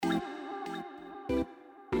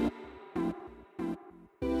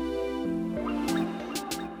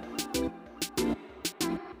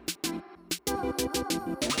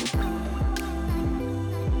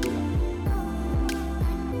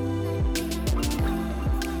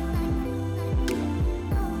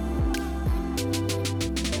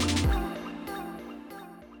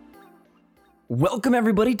Welcome,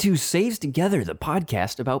 everybody, to Saves Together, the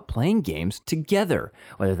podcast about playing games together,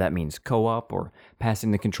 whether that means co-op or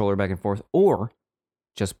passing the controller back and forth or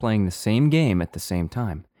just playing the same game at the same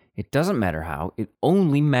time. It doesn't matter how, it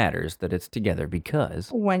only matters that it's together because...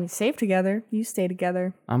 When you save together, you stay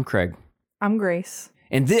together. I'm Craig. I'm Grace.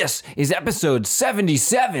 And this is episode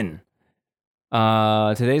 77!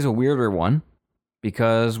 Today's a weirder one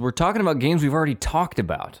because we're talking about games we've already talked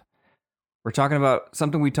about. We're talking about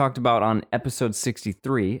something we talked about on episode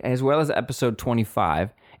 63, as well as episode 25,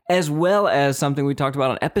 as well as something we talked about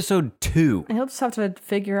on episode 2. And he'll just have to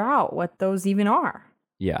figure out what those even are.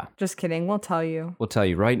 Yeah. Just kidding. We'll tell you. We'll tell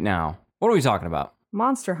you right now. What are we talking about?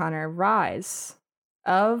 Monster Hunter Rise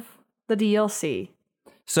of the DLC.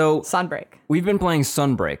 So, Sunbreak. We've been playing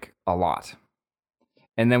Sunbreak a lot.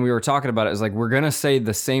 And then we were talking about it. It's like, we're going to say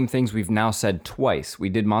the same things we've now said twice. We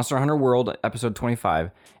did Monster Hunter World, episode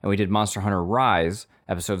 25, and we did Monster Hunter Rise,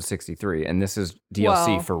 episode 63. And this is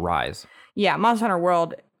DLC for Rise. Yeah, Monster Hunter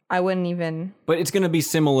World, I wouldn't even... But it's going to be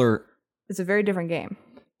similar. It's a very different game.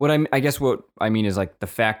 I guess what I mean is like the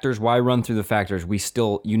factors. Why run through the factors? We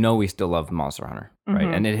still love Monster Hunter, right?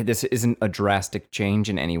 Mm-hmm. And this isn't a drastic change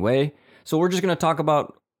in any way. So we're just going to talk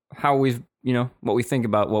about how we've, what we think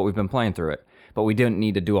about what we've been playing through it. But we didn't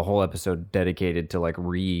need to do a whole episode dedicated to like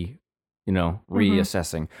reassessing.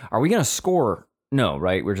 Are we going to score? No,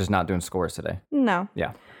 right? We're just not doing scores today. No.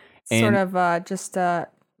 Yeah. Sort of just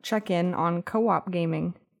check in on co-op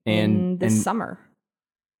gaming in this summer.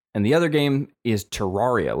 And the other game is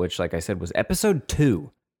Terraria, which, like I said, was episode 2.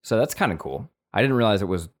 So that's kind of cool. I didn't realize it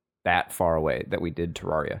was that far away that we did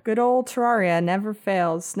Terraria. Good old Terraria never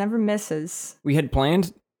fails, never misses. We had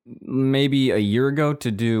planned maybe a year ago to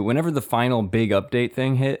do whenever the final big update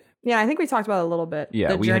thing hit. Yeah, I think we talked about it a little bit.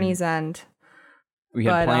 Yeah, the Journey's End. We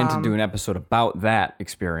had planned to do an episode about that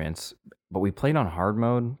experience, but we played on hard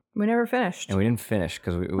mode. We never finished. And we didn't finish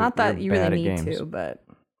because we Not that were you bad really at need games. to, but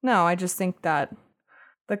no, I just think that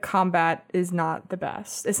the combat is not the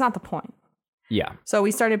best. It's not the point. Yeah. So we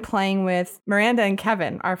started playing with Miranda and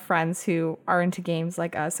Kevin, our friends who are into games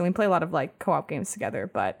like us, and we play a lot of like co-op games together,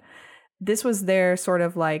 but this was their sort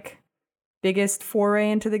of like biggest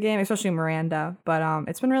foray into the game, especially Miranda, but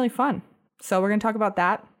it's been really fun. So we're going to talk about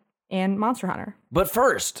that and Monster Hunter. But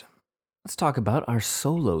first, let's talk about our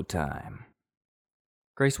solo time.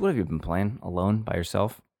 Grace, what have you been playing alone by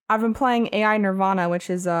yourself? I've been playing AI Nirvana, which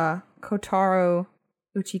is Kotaro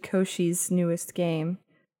Uchikoshi's newest game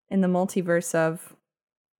in the multiverse of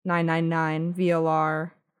 999,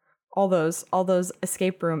 VLR, all those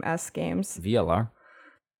escape room-esque games. VLR?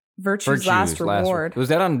 Virtue's Last Reward. Was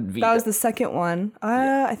that on That was the second one.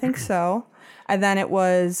 I think so. And then it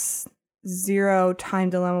was Zero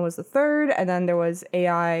Time Dilemma was the third. And then there was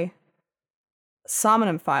AI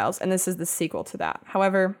Somnium Files. And this is the sequel to that.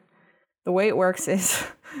 However, the way it works is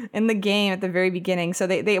in the game at the very beginning. So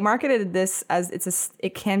they marketed this as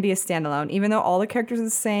it can be a standalone. Even though all the characters are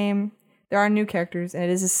the same, there are new characters. And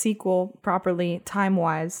it is a sequel properly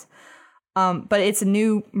time-wise. But it's a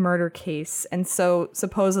new murder case, and so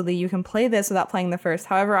supposedly you can play this without playing the first.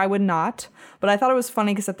 However, I would not. But I thought it was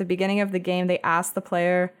funny because at the beginning of the game, they asked the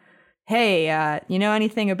player, hey, you know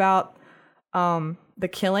anything about the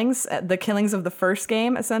killings of the first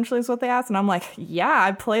game, essentially is what they asked. And I'm like, yeah,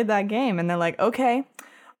 I played that game. And they're like, okay,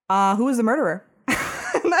 who was the murderer?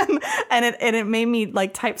 and it made me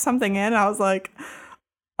like type something in. And I was like...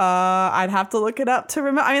 I'd have to look it up to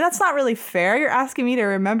remember. I mean, that's not really fair. You're asking me to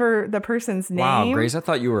remember the person's name. Wow, Grace, I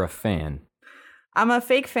thought you were a fan. I'm a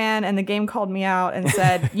fake fan, and the game called me out and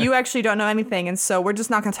said, you actually don't know anything, and so we're just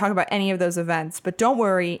not going to talk about any of those events. But don't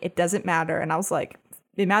worry, it doesn't matter. And I was like,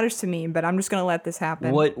 it matters to me, but I'm just going to let this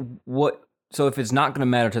happen. What? So if it's not going to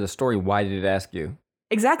matter to the story, why did it ask you?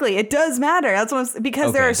 Exactly. It does matter. That's what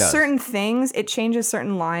because there are it does. certain things, it changes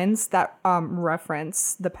certain lines that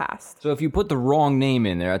reference the past. So if you put the wrong name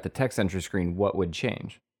in there at the text entry screen, what would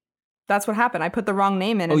change? That's what happened. I put the wrong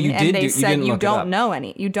name in and they said you don't know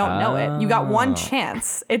any. You don't know it. You got one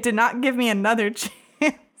chance. It did not give me another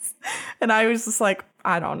chance. And I was just like,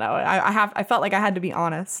 I don't know. I felt like I had to be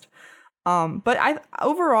honest. But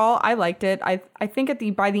overall I liked it. I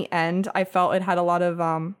think by the end I felt it had a lot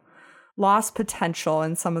of lost potential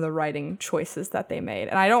in some of the writing choices that they made.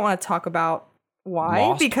 And I don't want to talk about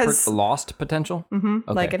why lost potential? Mm-hmm,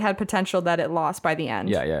 okay. Like it had potential that it lost by the end.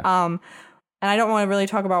 Yeah. And I don't want to really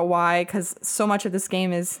talk about why, because so much of this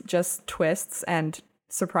game is just twists and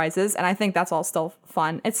surprises, and I think that's all still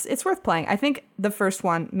fun. It's worth playing. I think the first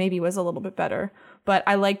one maybe was a little bit better, but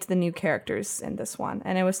I liked the new characters in this one,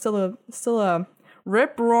 and it was still a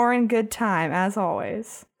rip-roaring good time as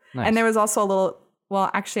always. Nice. And there was also a little... Well,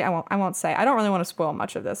 actually, I won't say. I don't really want to spoil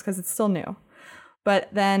much of this because it's still new. But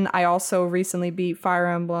then I also recently beat Fire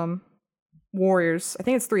Emblem Warriors. I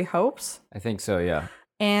think it's Three Hopes. I think so, yeah.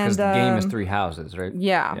 And Because the game is 3 houses, right?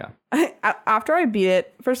 Yeah. After I beat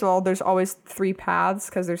it, first of all, there's always 3 paths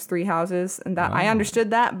because there's 3 houses, and that I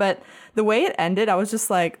understood that. But the way it ended, I was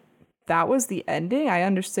just like, that was the ending? I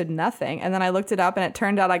understood nothing. And then I looked it up, and it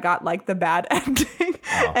turned out I got like the bad ending.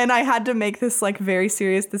 And I had to make this like very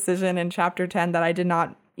serious decision in chapter 10 that I did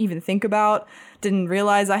not even think about, didn't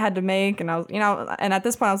realize I had to make. And I was, and at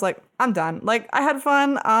this point I was like, I'm done. Like, I had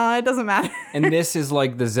fun. It doesn't matter. And this is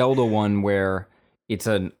like the Zelda one where it's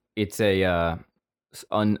a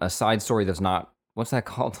side story that's not, what's that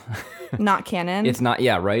called? Not canon. It's not,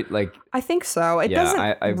 yeah, right? Like, I think so. It Yeah,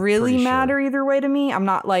 doesn't I'm really pretty matter sure. either way to me. I'm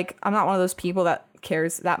not one of those people that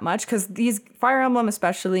cares that much, because these Fire Emblem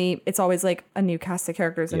especially, it's always like a new cast of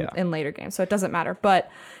characters in later games, so it doesn't matter. But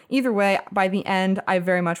either way, by the end, I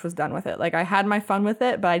very much was done with it. Like, I had my fun with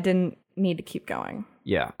it, but I didn't need to keep going.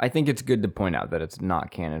 yeah, I think it's good to point out that it's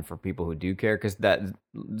not canon for people who do care, because that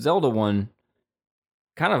Zelda one,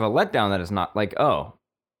 kind of a letdown that it's not like, oh,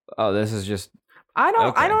 this is just... I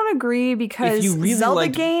Okay. don't agree, because If you really Zelda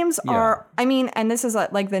like- games yeah. are, I mean, and this is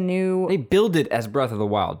like the new... They build it as Breath of the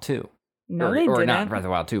Wild 2. No, they or didn't. not Breath of the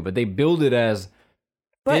Wild 2, but they build it as,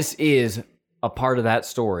 But- this is a part of that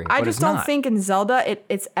story. I but just it's don't not. think in Zelda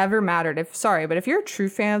it's ever mattered. But if you're a true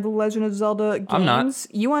fan of the Legend of Zelda games, I'm not.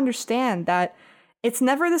 you understand that it's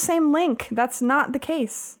never the same Link. That's not the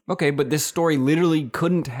case. Okay, but this story literally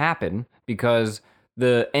couldn't happen because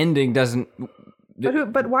the ending doesn't...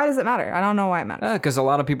 But why does it matter? I don't know why it matters. Because a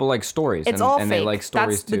lot of people like stories. It's and, all and fake. they like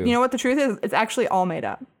stories too. You know what the truth is? It's actually all made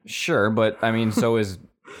up. Sure, but I mean, so is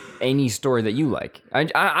any story that you like.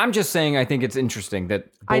 I'm just saying I think it's interesting that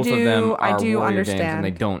both of them are warrior games and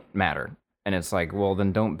they don't matter. And it's like, well,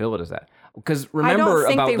 then don't build it as that. Because remember I don't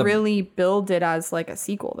think about they really build it as like a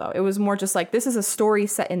sequel, though. It was more just like, this is a story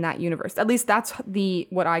set in that universe. At least that's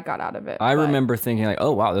what I got out of it. I But remember thinking like,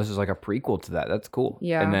 oh, wow, this is like a prequel to that. That's cool.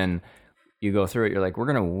 Yeah. And then you go through it, you're like, we're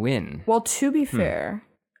going to win. Well, to be fair,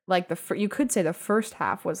 like you could say the first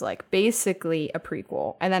half was like basically a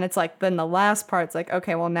prequel, and then it's like then the last part's like,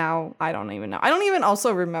 okay, well now I don't even know. I don't even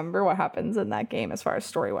also remember what happens in that game as far as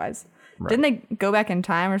story wise. Didn't they go back in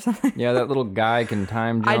time or something? Yeah, that little guy can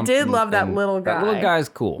time jump. I did and- love that and little guy. That little guy's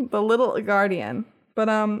cool. The little guardian. But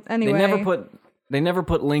anyway, They never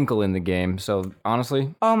put Linkle in the game, so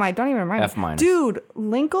honestly, Oh my! Don't even remind F me, minus. dude.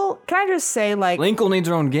 Linkle. Can I just say, like, Linkle needs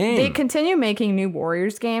her own game. they continue making new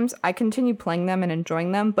Warriors games. I continue playing them and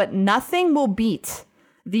enjoying them, but nothing will beat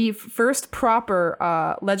the first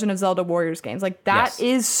proper Legend of Zelda Warriors games. Like, that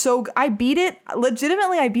is so... I beat it.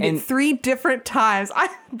 Legitimately, I beat it 3 different times. I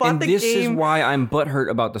bought and the this is game. why I'm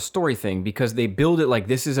butthurt about the story thing, because they build it like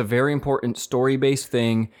this is a very important story-based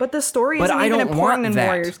thing. But the story But isn't I even don't important want in that.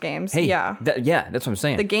 Warriors games. Hey, Yeah. that's what I'm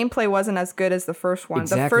saying. The gameplay wasn't as good as the first one. The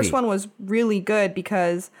Exactly. first one was really good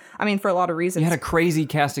because, I mean, for a lot of reasons. You had a crazy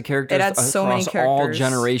cast of characters It had so many across all characters.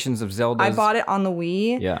 generations of Zeldas. I bought it on the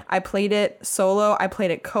Wii. Yeah. I played it solo. I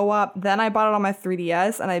played it co-op. Then I bought it on my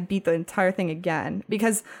 3DS and I beat the entire thing again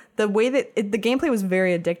because the way that the gameplay was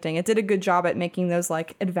very addicting. It did a good job at making those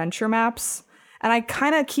like adventure maps. And I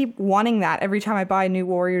kind of keep wanting that every time I buy a new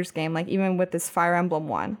Warriors game, like even with this Fire Emblem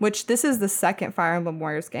one, which this is the second Fire Emblem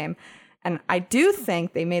Warriors game. And I do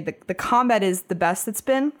think they made the combat is the best it's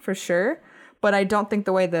been for sure. But I don't think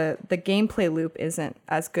the way the gameplay loop isn't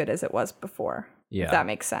as good as it was before. Yeah. If that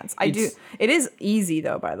makes sense. It is easy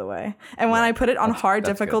though, by the way. And when I put it on hard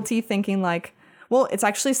that's difficulty, thinking like, well, it's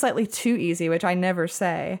actually slightly too easy, which I never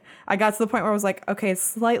say. I got to the point where I was like, okay, it's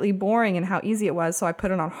slightly boring in how easy it was, so I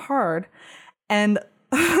put it on hard. And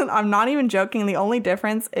I'm not even joking. The only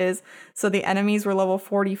difference is, so the enemies were level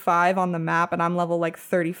 45 on the map, and I'm level like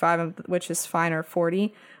 35, which is fine, or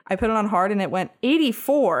 40. I put it on hard, and it went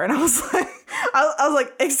 84, and I was like, I was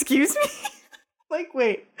like, excuse me. Like,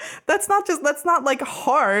 wait, that's not like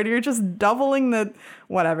hard. You're just doubling the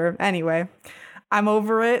whatever. Anyway, I'm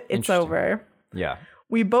over it. It's Interesting. over. Yeah.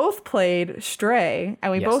 We both played Stray,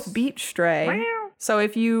 and we Yes. both beat Stray. So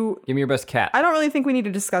if you, Give me your best cat. I don't really think we need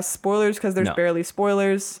to discuss spoilers because there's No. barely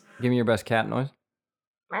spoilers. Give me your best cat noise.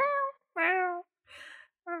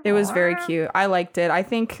 It was very cute. I liked it. I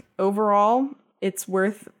think overall, it's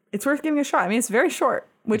worth giving a shot. I mean, it's very short,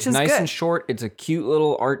 which is Nice good. and short. It's a cute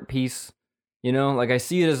little art piece. You know, like I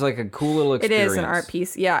see it as like a cool little It experience. is an art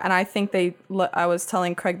piece, yeah. And I think I was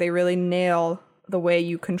telling Craig, they really nail the way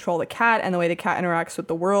you control the cat, and the way the cat interacts with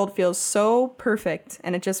the world feels so perfect.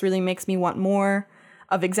 And it just really makes me want more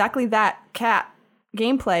of exactly that cat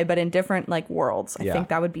gameplay, but in different like worlds. I think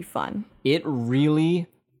that would be fun. It really,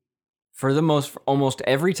 for almost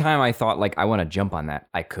every time I thought like I want to jump on that,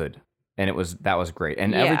 I could. And that was great.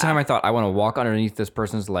 And every time I thought, I want to walk underneath this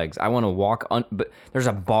person's legs. I want to walk but there's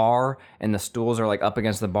a bar and the stools are like up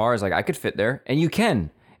against the bar. It's like, I could fit there, and you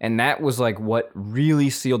can. And that was like what really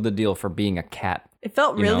sealed the deal for being a cat. It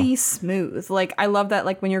felt really smooth. Like, I love that,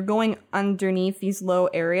 like, when you're going underneath these low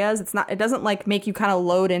areas, it doesn't like make you kind of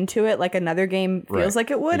load into it like another game feels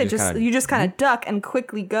like it would. You just kind of duck and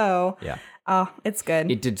quickly go. Yeah. Oh, it's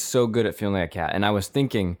good. It did so good at feeling like a cat. And I was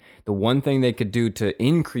thinking the one thing they could do to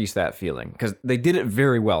increase that feeling, because they did it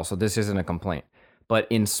very well, so this isn't a complaint. But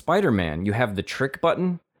in Spider-Man, you have the trick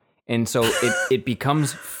button. And so it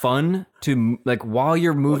becomes fun to, like, while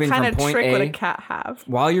you're moving from point A. What kind of trick would a cat have?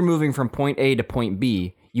 While you're moving from point A to point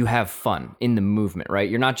B, you have fun in the movement, right?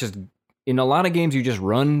 You're not just, in a lot of games, you just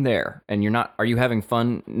run there and you're not, are you having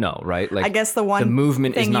fun? No, right? Like, I guess the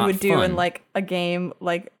movement thing is not you would do fun. in like a game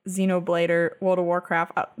like Xenoblade or World of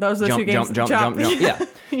Warcraft, those are the two games. Jump. Yeah.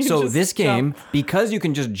 So this game, jump. because you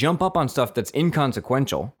can just jump up on stuff that's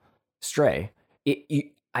inconsequential, Stray,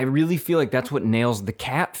 I really feel like that's what nails the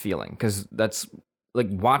cat feeling, because that's like,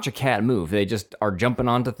 watch a cat move. They just are jumping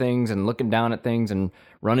onto things and looking down at things and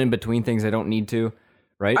running between things they don't need to,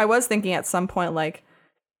 right? I was thinking at some point, like,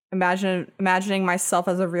 imagining myself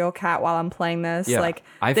as a real cat while I'm playing this. Yeah, like,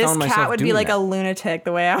 I this found myself cat would be doing like that. a lunatic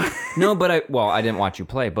the way I. No, but I didn't watch you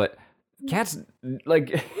play, but cats,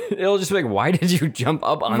 like, it'll just be like, why did you jump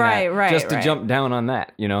up on that? Right, just to jump down on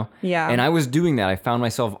that, you know? Yeah. And I was doing that. I found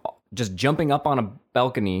myself just jumping up on a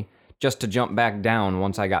balcony just to jump back down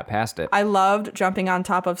once I got past it. I loved jumping on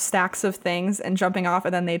top of stacks of things and jumping off,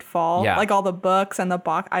 and then they'd fall. Yeah. Like all the books and the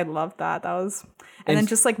box. I loved that. That was, and then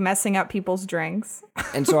just like messing up people's drinks.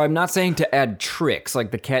 And so I'm not saying to add tricks,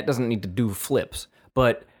 like the cat doesn't need to do flips,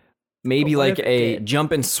 but maybe But what like if it a did?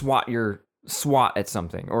 jump and swat at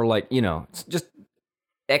something, or like, you know, it's just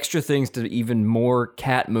extra things to even more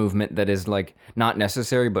cat movement that is like not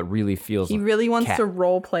necessary, but really feels He like really wants cat. to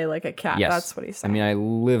role play like a cat. Yes. That's what he's I saying. mean, I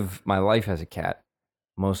live my life as a cat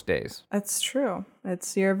most days. That's true.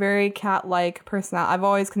 You're a very cat-like personality. I've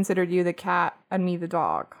always considered you the cat and me the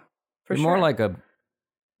dog. For You're sure. more like a,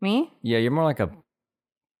 me? yeah, you're more like a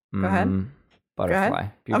Go ahead. butterfly.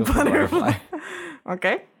 A Beautiful butterfly.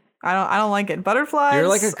 Okay. I don't like it. Butterflies. You're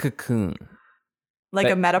like a cocoon. like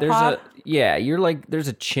a There's metapod. yeah, you're like, there's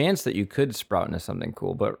a chance that you could sprout into something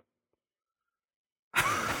cool, but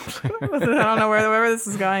I don't know where this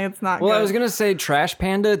is going. It's not. well, good. I was gonna say trash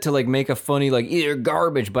panda to like make a funny like eat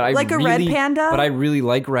garbage, but Like a red panda? But I really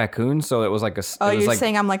like raccoons, so it was like Oh, it was you're like,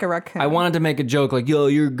 saying I'm like a raccoon. I wanted to make a joke like, yo,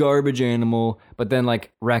 you're a garbage animal, but then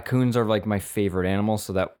like raccoons are like my favorite animal,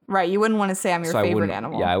 so that Right. You wouldn't want to say I'm your so I favorite wouldn't,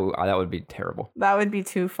 animal. yeah, that would be terrible. That would be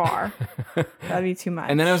too far. That'd be too much.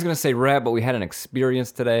 And then I was gonna say rat, but we had an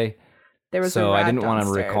experience today, there was so a rat I didn't want to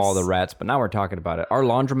downstairs. recall the rats, but now we're talking about it. Our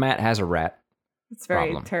laundromat has a rat. It's very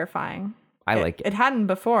problem. terrifying. I like it. It hadn't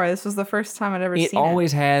before. This was the first time I'd ever It seen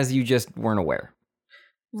always has. You just weren't aware.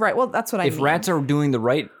 it. Right. Well, that's what I If mean. rats are doing the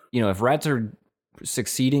right, if rats are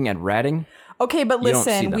succeeding at ratting, Okay, but You don't see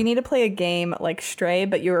listen, them. we need to play a game like Stray,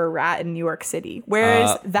 but you're a rat in New York City. Where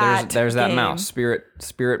is that? there's that game? mouse,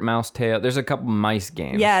 spirit mouse tail. There's a couple mice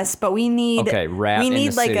games. Yes, but we need rat We in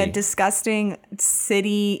need the like a city. disgusting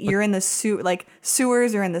city. You're in the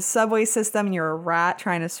sewers. You're in the subway system. And you're a rat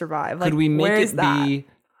trying to survive. Like, Could we make where it is that? be?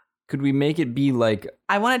 Could we make it be like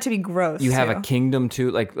I want it to be gross. you have too. a kingdom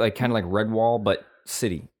too, like kind of like Redwall, but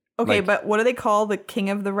city. Okay, like but what do they call the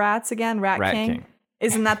king of the rats again? Rat King?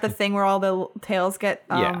 Isn't that the thing where all the tails get?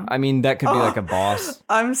 Yeah, I mean that could be like a boss,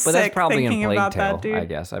 I'm but sick that's probably in thinking Plague about Tale. that, dude. I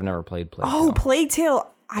guess I've never played Plague Oh, Tale. Plague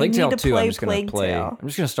Tale! I Plague need Tale to 2. play I'm just gonna Plague play. Tale. I'm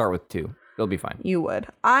just gonna start with 2. It'll be fine. You would.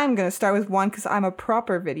 I'm gonna start with 1 because I'm a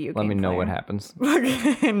proper video game. Let me know what player. happens.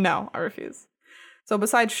 Okay, no, I refuse. So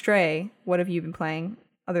besides Stray, what have you been playing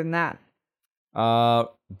other than that?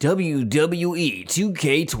 WWE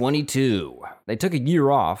 2K22. They took a year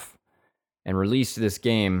off and released this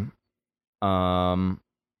game.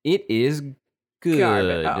 It is good.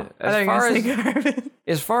 Garbage. Oh, I thought you were gonna say garbage.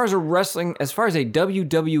 As far as a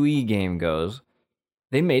WWE game goes,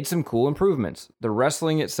 they made some cool improvements. The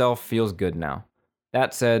wrestling itself feels good now.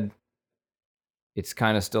 That said, it's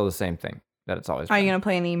kind of still the same thing that it's always been. Are you gonna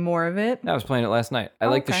play any more of it? I was playing it last night. I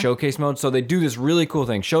like the Okay. showcase mode. So they do this really cool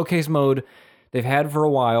thing. Showcase mode, they've had for a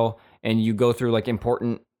while, and you go through like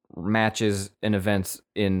important matches and events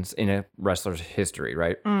in a wrestler's history,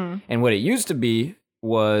 right? And what it used to be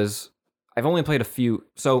was, I've only played a few.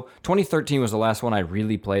 So 2013 was the last one I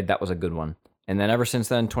really played. That was a good one. And then ever since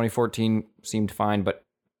then, 2014 seemed fine, but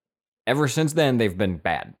ever since then, they've been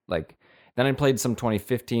bad. Like, then I played some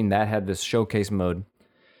 2015 that had this showcase mode.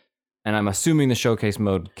 And I'm assuming the showcase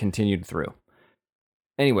mode continued through.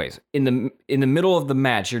 anyways, in the middle of the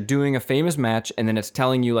match, you're doing a famous match, and then it's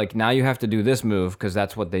telling you like now you have to do this move because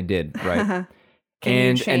that's what they did, right?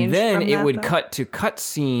 and then it would cut to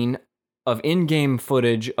cutscene of in-game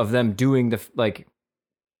footage of them doing the like,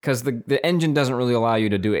 because the engine doesn't really allow you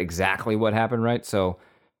to do exactly what happened, right? So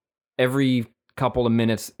every couple of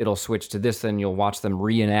minutes it'll switch to this, and you'll watch them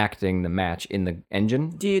reenacting the match in the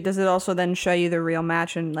engine. Does it also then show you the real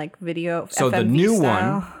match in like video? So FMV the new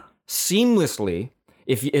style? one seamlessly,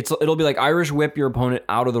 it'll be like Irish whip your opponent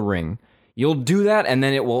out of the ring. You'll do that, and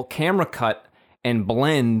then it will camera cut and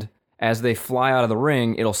blend as they fly out of the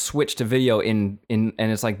ring. It'll switch to video and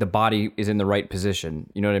it's like the body is in the right position.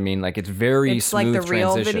 You know what I mean? Like it's very smooth like the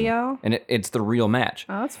real transition, video? and it's the real match.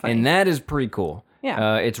 Oh, that's funny. And that is pretty cool.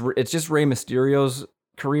 Yeah. It's just Rey Mysterio's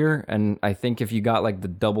career, and I think if you got like the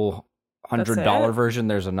double $100 version,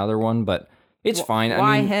 there's another one, but it's fine.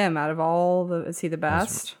 Why I mean, him? Out of all is he the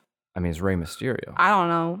best? I mean, it's Rey Mysterio. I don't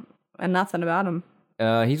know, and nothing about him.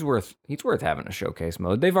 He's worth having a showcase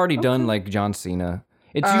mode. They've already done like John Cena.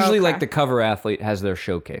 It's usually like the cover athlete has their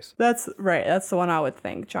showcase. That's right. That's the one I would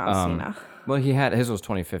think, John Cena. Well, his was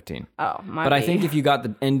 2015. Oh, but I think if you got the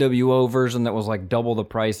NWO version that was like double the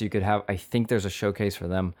price, you could have. I think there's a showcase for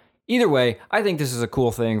them. Either way, I think this is a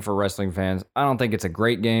cool thing for wrestling fans. I don't think it's a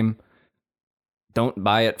great game. Don't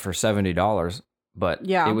buy it for $70, but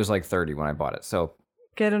it was like $30 when I bought it. So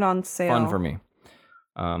get it on sale. Fun for me.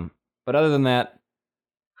 But other than that.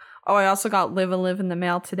 Oh, I also got Live and Live in the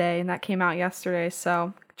mail today, and that came out yesterday.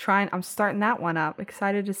 So I'm starting that one up.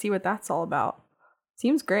 Excited to see what that's all about.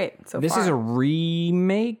 Seems great so far. This is a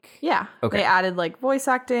remake? Yeah. Okay. They added like voice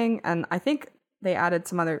acting, and I think they added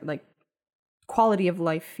some other like quality of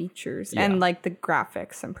life features and like the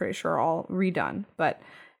graphics, I'm pretty sure, are all redone. But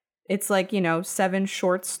it's like, 7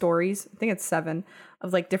 short stories. I think it's 7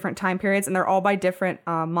 of like different time periods, and they're all by different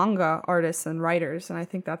manga artists and writers, and I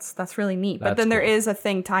think that's really neat. But then there is a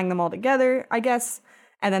thing tying them all together, I guess,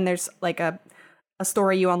 and then there's like a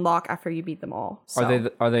story you unlock after you beat them all.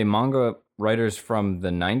 So. Are they manga writers from the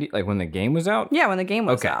 90s, like when the game was out? Yeah, when the game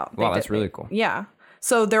was out. Wow, that's really cool. Yeah.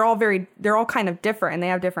 So they're all kind of different, and they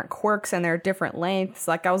have different quirks, and they're different lengths.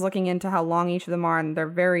 Like I was looking into how long each of them are, and they're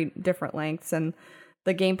very different lengths, and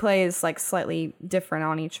the gameplay is like slightly different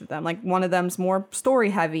on each of them. Like one of them's more story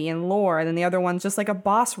heavy and lore, and then the other one's just like a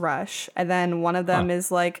boss rush, and then one of them is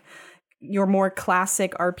like your more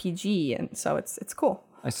classic RPG, and so it's cool.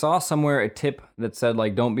 I saw somewhere a tip that said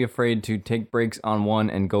like don't be afraid to take breaks on one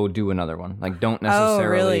and go do another one. Like don't necessarily.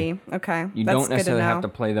 Oh, really? Okay. You don't necessarily have to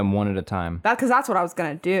play them one at a time. Because that's what I was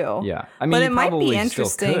gonna do. Yeah, I mean, but you it might be interesting.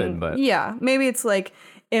 Still could, but yeah, maybe it's like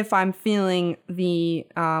if I'm feeling the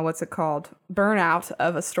burnout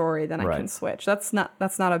of a story, then I can switch. That's not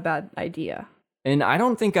a bad idea. And I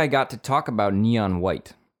don't think I got to talk about Neon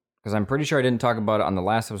White because I'm pretty sure I didn't talk about it on the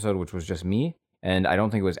last episode, which was just me, and I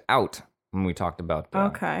don't think it was out when we talked about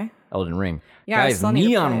Elden Ring. Yeah, guys,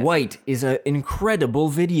 Neon White is an incredible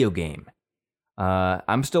video game.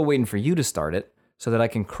 I'm still waiting for you to start it so that I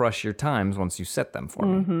can crush your times once you set them for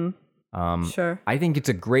me. Sure. I think it's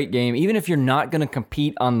a great game, even if you're not going to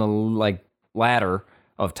compete on the ladder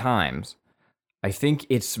of times. I think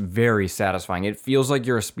it's very satisfying. It feels like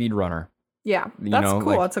you're a speedrunner. Yeah, that's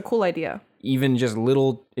cool. That's a cool idea. Even just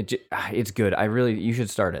it's good. You should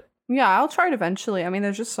start it. Yeah, I'll try it eventually. I mean,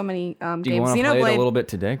 there's just so many games. Do you want to play it a little bit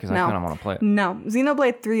today? Because I kind of want to play it. No,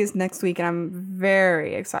 Xenoblade 3 is next week, and I'm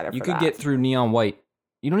very excited for that. You could get through Neon White.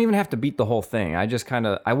 You don't even have to beat the whole thing. I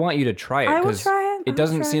want you to try it. I will try it. It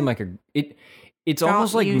doesn't seem like it's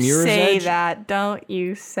almost like Mirror's Edge. Don't you say that. Don't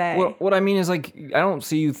you say. What I mean is like, I don't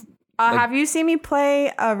see you... have you seen me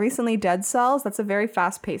play recently Dead Cells? That's a very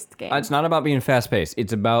fast-paced game. It's not about being fast-paced.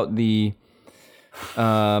 It's about the...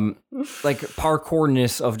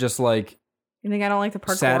 parkourness of just like you think I don't like the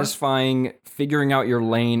parkour? Satisfying figuring out your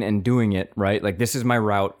lane and doing it, right? Like this is my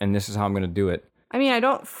route and this is how I'm going to do it. I mean, I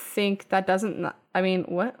don't think that doesn't. I mean,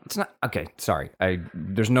 what? It's not okay. Sorry,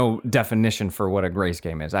 there's no definition for what a Grace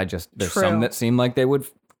game is. There's some that seem like they would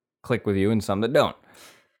click with you and some that don't.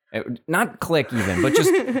 Not click even, but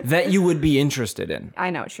just that you would be interested in. I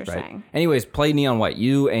know what you're saying. Anyways, play Neon White.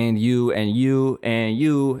 You and you and you and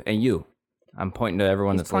you and you. I'm pointing to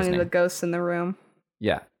everyone that's listening. Pointing to the ghosts in the room.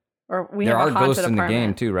 Yeah. Or there are ghosts in the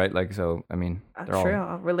game too, right? Like so. I mean, they're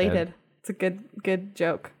all related. Dead. It's a good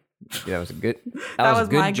joke. Yeah, that was a good. That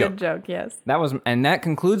was my good joke. Yes. That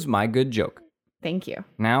concludes my good joke. Thank you.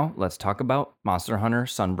 Now let's talk about Monster Hunter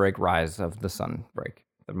Sunbreak: Rise of the Sunbreak.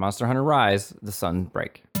 The Monster Hunter Rise, the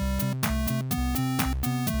Sunbreak.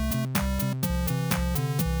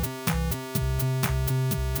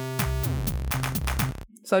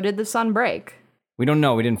 So did the sun break? We don't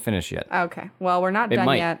know. We didn't finish yet. Okay. Well, we're not done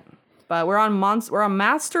might. yet, but we're on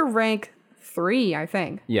master rank 3, I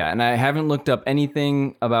think. Yeah, and I haven't looked up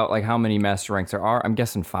anything about like how many master ranks there are. I'm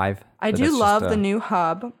guessing 5. I but do that's love just, the new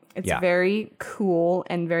hub. It's yeah. very cool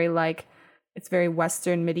and very like it's very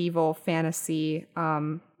Western medieval fantasy.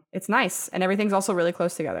 It's nice, and everything's also really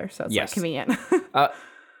close together, so it's like Yes. convenient.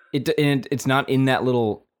 and it's not in that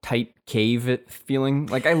little tight cave feeling.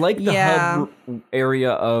 Like I like the Yeah. hub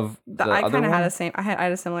area of the I other kind of one, had I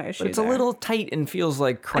had a similar issue. but it's a there. little tight and feels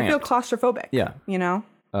like I cramped. feel claustrophobic. Yeah. You know,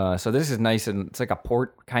 So this is nice, and it's like a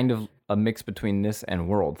port, kind of a mix between this and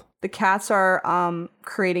World. the cats are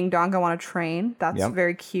creating Dongo on a train. That's Yep.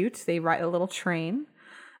 very cute. They ride a little train.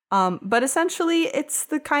 But essentially, it's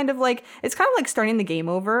kind of like starting the game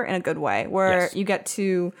over in a good way, where Yes. you get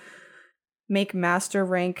to make master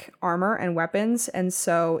rank armor and weapons, and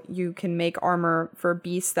so you can make armor for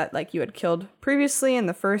beasts that like you had killed previously in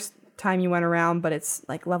the first time you went around, but it's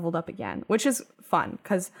like leveled up again, which is fun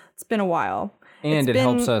because it's been a while. And It's it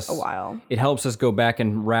helps been us a while. It helps us go back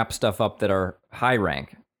and wrap stuff up that are high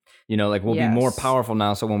rank. You know, like we'll be more Yes. powerful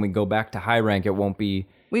now, so when we go back to high rank, it won't be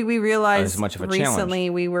We realized as much of a recently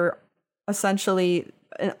we were essentially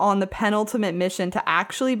on the penultimate mission to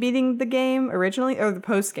actually beating the game originally, or the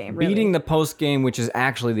post game. Really. beating the post game, which is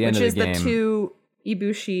actually the end which of is the game. the 2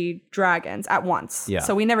 Ibushi dragons at once. Yeah.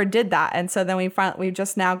 So we never did that, and so then we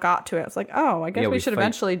just now got to it. It's like, oh, I guess Yeah, we we should fight-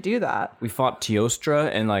 eventually do that. We fought Teostra,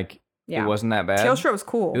 and like Yeah. it wasn't that bad. Teostra was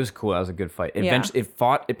cool. It was cool. That was a good fight. Yeah. Eventually, it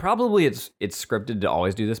fought. It probably it's scripted to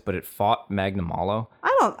always do this, but it fought Magnum Hollow.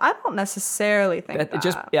 I don't necessarily think that. It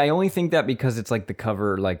just I only think that because it's like the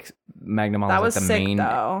cover, like Magnum Hollow That is was like the sick, main.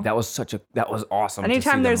 though. That was awesome. to see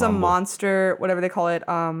Anytime them there's a rumble. monster, whatever they call it,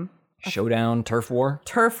 showdown, turf war.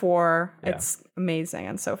 turf war, Yeah. it's amazing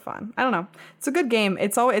and so fun. I don't know. It's a good game.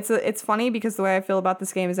 It's funny because the way I feel about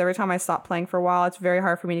this game is every time I stop playing for a while, it's very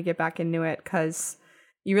hard for me to get back into it because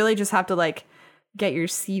you really just have to like get your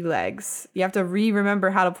sea legs. You have to remember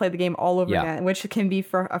how to play the game all over Yeah. again, which can be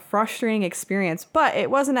for a frustrating experience, but it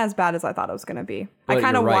wasn't as bad as I thought it was going to be. But I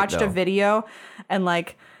kind of you're right, watched though. a video and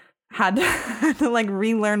like had to like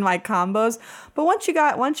relearn my combos, but once you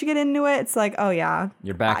get into it, it's like, oh yeah,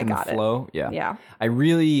 You're back I in the got it. flow. Yeah. Yeah. I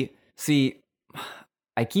really see.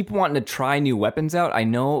 I keep wanting to try new weapons out. I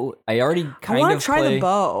know I already I kind want of to try play. the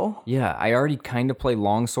bow. Yeah, I already kind of play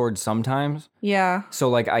longsword sometimes. Yeah. So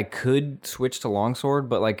like I could switch to longsword,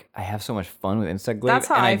 but like I have so much fun with insect glaive. That's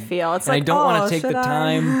how and I feel. It's and like, I don't want oh, to take the should I?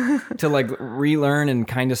 time to like relearn and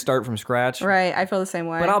kind of start from scratch. Right. I feel the same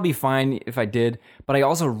way. But I'll be fine if I did. But I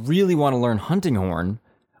also really want to learn hunting horn,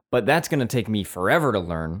 but that's going to take me forever to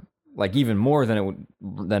learn, like even more than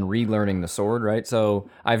relearning the sword, right? So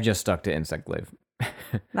I've just stuck to insect glaive.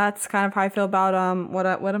 That's kind of how I feel about what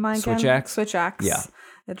am I again? Switch axe? Switch axe. Yeah.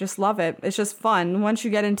 I just love it. It's just fun. Once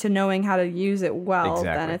you get into knowing how to use it well,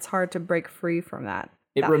 then Exactly. it's hard to break free from that.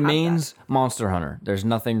 It that- remains Monster Hunter. There's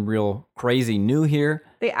nothing real crazy new here.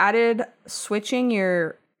 They added switching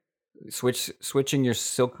your Switching your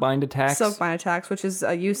silk bind attacks. silkbind attacks, which is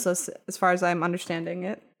useless as far as I'm understanding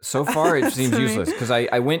it. So far, it seems To me. useless because I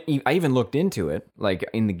even looked into it, like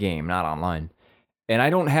in the game, not online, and I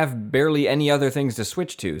don't have barely any other things to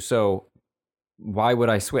switch to. So why would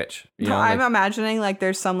I switch? You know, I'm like, imagining like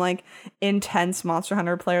there's some like intense Monster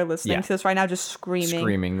Hunter player listening Yeah. to this right now, just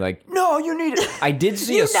screaming like, "No, you need it!" I did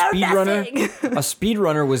see You a know speedrunner. nothing. A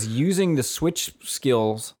speedrunner was using the switch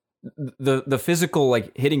skills, the physical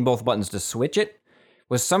like hitting both buttons to switch it,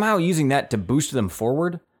 was somehow using that to boost them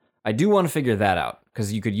forward. I do want to figure that out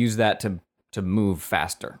because you could use that to move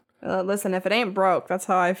faster. Listen, if it ain't broke, that's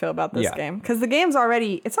how I feel about this Yeah. game. Because the game's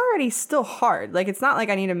already still hard. Like, it's not like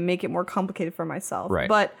I need to make it more complicated for myself. Right.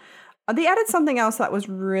 But they added something else that was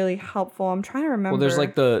really helpful. I'm trying to remember. Well, there's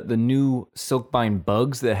like the new silkbind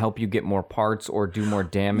bugs that help you get more parts or do more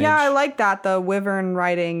damage. Yeah, I like that. The wyvern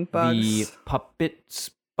riding bugs. the puppet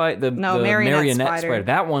spider. The marionette spider.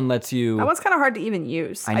 That one lets you. That one's kind of hard to even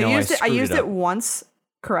use. I know, I I screwed used it it up. once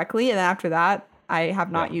correctly, and then after that, I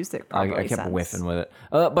have not used it properly I kept since. whiffing with it.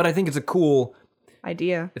 But I think it's a cool.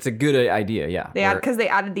 idea. It's a good idea. Yeah. Because they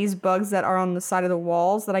added these bugs that are on the side of the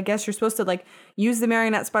walls that I guess you're supposed to like use the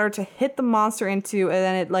marionette spider to hit the monster into, and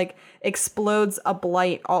then it like explodes a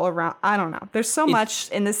blight all around. I don't know. There's so much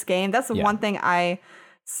in this game. That's the Yeah. one thing I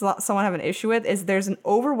somewhat have an issue with is there's an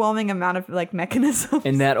overwhelming amount of like mechanisms.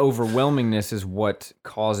 And that overwhelmingness is what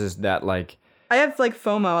causes that like. I have like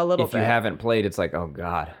FOMO a little If bit. you haven't played, it's like, oh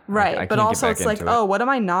god. Right, I but can't also get back it's like, into it. oh, what am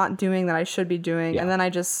I not doing that I should be doing? Yeah. And then I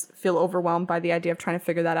just feel overwhelmed by the idea of trying to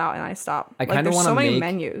figure that out, and I stop. I Like, kind of there's want to so many make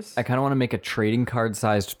menus. I kind of want to make a trading card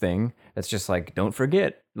sized thing that's just like, don't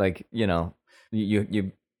forget, like, you know,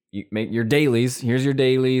 you you make your dailies. Here's your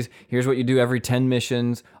dailies. Here's what you do every 10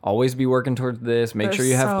 missions. Always be working towards this. Make sure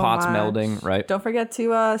you have so pots much. melding, right? Don't forget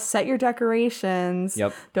to set your decorations.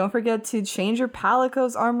 Yep. Don't forget to change your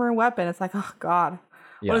Palico's armor and weapon. It's like, oh God.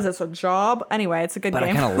 Yeah. What is this, a job? Anyway, it's a good But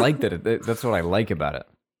game. I kind of like that. That's what I like about it.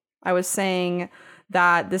 I was saying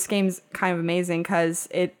that this game's kind of amazing because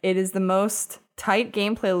it is the most tight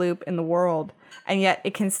gameplay loop in the world, and yet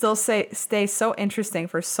it can still stay so interesting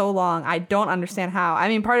for so long. I don't understand how. I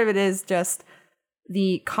mean, part of it is just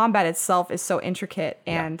the combat itself is so intricate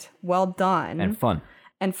and well done. And fun.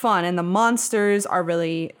 And the monsters are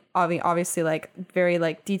really obviously like very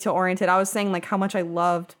like detail oriented. I was saying like how much I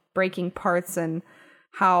loved breaking parts and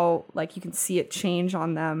how like you can see it change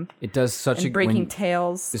on them. It does such and breaking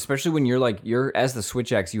tails. Especially when you're as the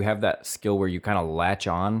Switch Axe, you have that skill where you kind of latch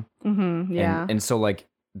on. Mm-hmm, yeah. And so like,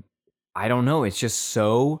 I don't know, it's just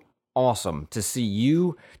so awesome to see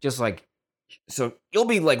you just like, so you'll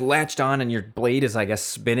be like latched on and your blade is, I guess,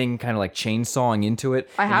 spinning, kind of like chainsawing into it.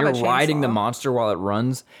 I have and you're a riding the chainsaw. monster while it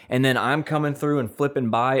runs. And then I'm coming through and flipping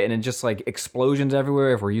by and it just like explosions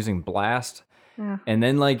everywhere if we're using blast. Yeah. And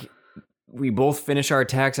then like, we both finish our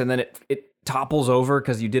attacks and then it topples over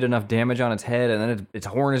because you did enough damage on its head and then its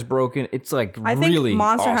horn is broken. It's like I think really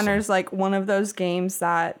Monster awesome. Hunter is like one of those games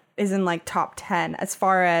that is in like top 10 as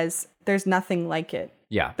far as there's nothing like it.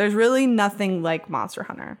 Yeah. There's really nothing like Monster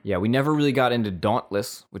Hunter. Yeah, we never really got into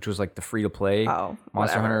Dauntless, which was like the free-to-play Oh,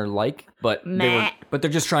 Monster whatever. Hunter like, but Meh. they're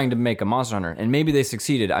just trying to make a Monster Hunter and maybe they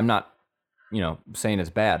succeeded. I'm not, saying it's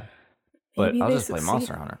bad. But Maybe I'll they just play succeeded.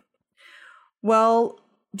 Monster Hunter. Well,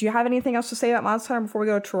 do you have anything else to say about Monster Hunter before we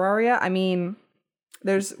go to Terraria? I mean,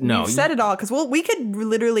 No, we've said it all because we could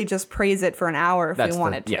literally just praise it for an hour if we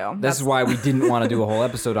wanted to. Yeah, this is why we didn't want to do a whole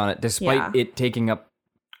episode on it, despite Yeah. it taking up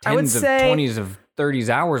I would tens of say 20s of 30s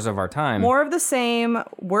hours of our time. More of the same,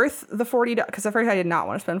 worth the $40, because at first I did not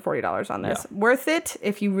want to spend $40 on this. Yeah. Worth it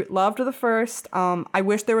if you loved the first. I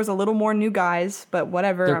wish there was a little more new guys, but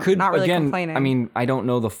whatever. There could, I'm not really again, complaining. I mean, I don't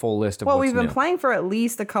know the full list of well, what's we've been new. playing for at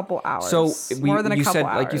least a couple hours. So more than a you couple said,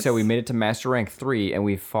 hours. like you said, we made it to Master Rank 3, and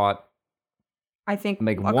we fought I think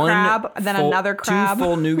like a one crab, then another crab. 2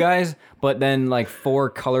 full new guys, but then like 4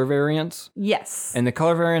 color variants. Yes. And the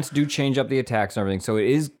color variants do change up the attacks and everything, so it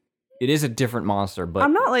is a different monster. But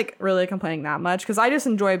I'm not like really complaining that much because I just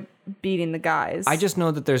enjoy beating the guys. I just know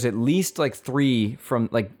that there's at least like 3 from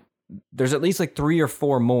like there's at least like 3 or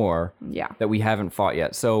 4 more Yeah. that we haven't fought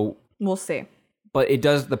yet. So, We'll see. but it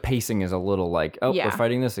does, the pacing is a little like, oh, Yeah. we're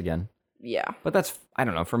fighting this again. Yeah. But that's, I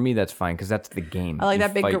don't know, for me that's fine because that's the game. I like You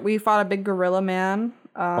that big. fight- We fought a big gorilla man.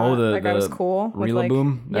 That guy was cool. with, like-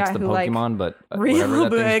 Rillaboom, that's yeah, the who, like, Pokemon, but whatever that Rillaboom.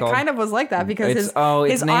 thing's It called. kind of was like that because his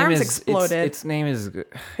its name arms is, exploded. Its name is,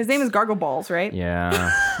 His name is Gargle Balls, right?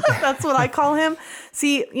 yeah. That's what I call him.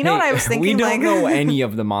 See, you know what I was thinking? We don't like, know any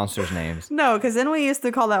of the monsters' names. No, because then we used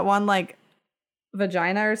to call that one like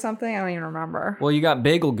vagina or something. I don't even remember. Well, you got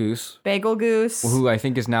Bagel Goose, Bagel Goose. who I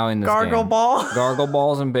think is now in this Gargle game. Ball. Gargle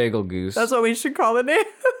Balls and Bagel Goose. That's what we should call the name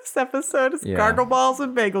of this episode. Is Yeah. Gargle Balls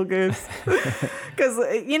and Bagel Goose. Because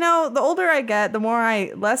the older I get, the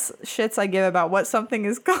less shits I give about what something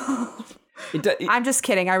is called. I'm just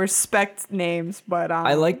kidding. I respect names, but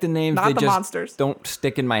I like the names. not They the just monsters. don't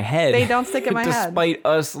stick in my head. They don't stick in my head. Despite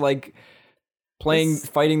us like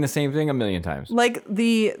fighting the same thing a million times. Like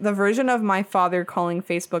the version of my father calling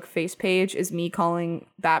Facebook face page is me calling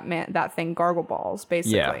that thing Gargle Balls,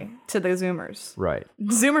 basically, Yeah. to the Zoomers. Right.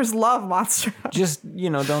 Zoomers love Monster Hunter. Just,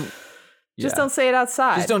 don't. Just yeah. don't say it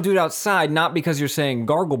outside. Just don't do it outside, not because you're saying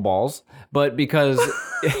gargle balls, but because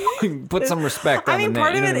put some respect on I mean, the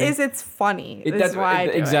part name. of You know it what I mean? is it's funny. That's That's why I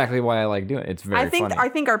do exactly it. why I like doing it. It's very funny. I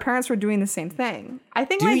think our parents were doing the same thing. I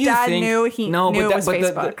think Do my you dad think- knew it was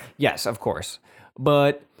Facebook. Yes, of course.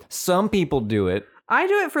 But some people do it. I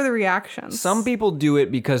do it for the reactions. Some people do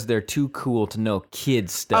it because they're too cool to know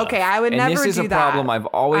kids stuff. Okay, I would and never this is do a that. problem I've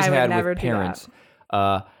always I would had never with do that.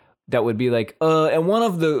 parents. That would be like,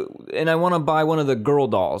 and I want to buy one of the girl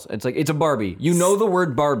dolls. It's like, it's a Barbie. You know the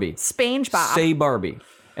word Barbie. SpongeBob. Say Barbie.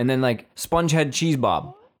 And then like Spongehead Cheese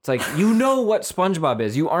Bob. It's like, you know what SpongeBob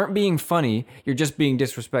is. You aren't being funny. You're just being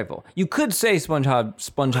disrespectful. You could say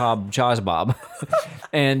SpongeBob Jaws Bob.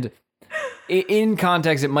 And in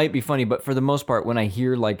context, it might be funny, but for the most part, when I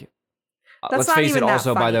hear like, That's let's not face it even that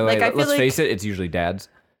also, by funny. the way, Like, I feel let's like- face it, it's usually dads.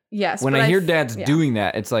 Yes. When but I hear dads yeah. doing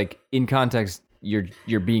that, it's like, in context, you're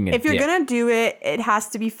being a If you're dick. gonna do it, it has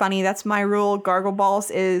to be funny. That's my rule. Gargle Balls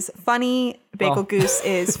is funny. Bagel Well, Goose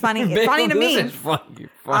is funny. It's Bagel funny to Goose me. is funny to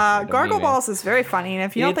Gargle me, man. Balls is very funny, and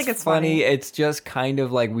if you don't think it's funny, it's just kind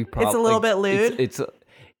of like we probably a little bit lewd. It's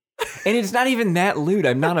And it's not even that lewd.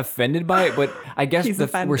 I'm not offended by it, but I guess He's we're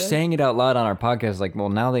offended. saying it out loud on our podcast. Like, well,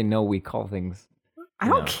 now they know we call things. I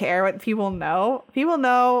don't care what people know. People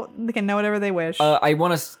know they can know whatever they wish. I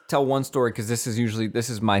want to tell one story because this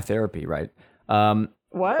is my therapy, right?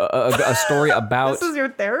 What? A story about This is your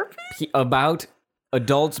therapy? about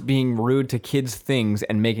adults being rude to kids' things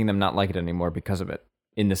and making them not like it anymore because of it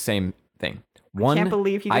in the same thing. I can't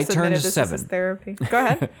believe you just I turned admitted this 7. is therapy. Go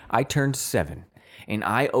ahead. I turned 7, and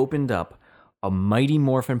I opened up a Mighty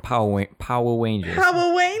Morphin Power Rangers.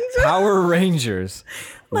 Power Rangers? Power Rangers.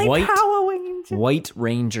 My Power Rangers. White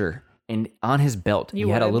Ranger. And on his belt, he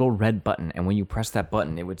had a would. little red button. And when you press that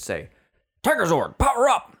button, it would say, Tigerzord, power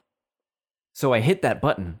up. So I hit that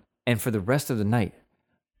button. And for the rest of the night,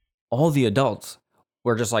 all the adults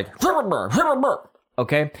were just like,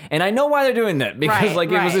 okay? And I know why they're doing that. Because Right,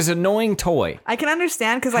 it was right. this annoying toy. I can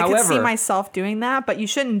understand because I could see However, myself doing that, but you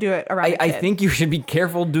shouldn't do it around a I kid. think you should be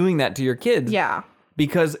careful doing that to your kids. Yeah.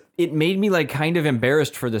 Because it made me like kind of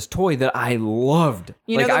embarrassed for this toy that I loved.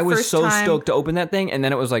 You know, like the I was first so time- stoked to open that thing, and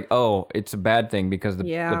then it was like, oh, it's a bad thing because the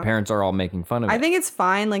parents are all making fun of it. I think it's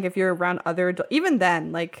fine, like, if you're around other even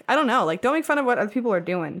then, like, I don't know, like, don't make fun of what other people are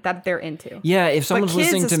doing that they're into. yeah, if someone's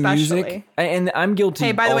kids listening to music, especially. and I'm guilty.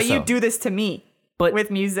 Hey, by the way, also, you do this to me but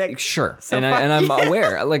with music. sure, So and fuck I'm you.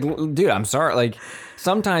 aware. Like, dude, I'm sorry. Like,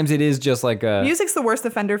 sometimes it is just like a. Music's the worst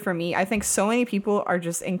offender for me. I think so many people are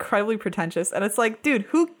just incredibly pretentious, and it's like, dude,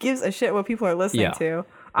 who gives a shit what people are listening Yeah. to?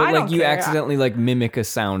 But I like don't you care. accidentally like mimic a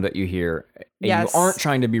sound that you hear. And Yes. you aren't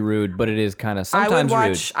trying to be rude, but it is kind of sometimes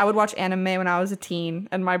rude. I would watch anime when I was a teen,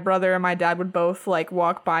 and my brother and my dad would both like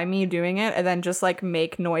walk by me doing it and then just like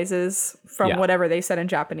make noises from Yeah. whatever they said in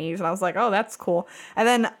Japanese, and I was like, oh, that's cool. And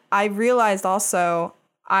then I realized also,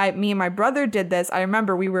 me and my brother did this. I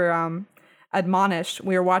remember we were admonished.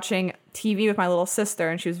 We were watching TV with my little sister,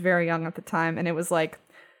 and she was very young at the time, and it was like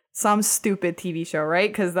some stupid TV show,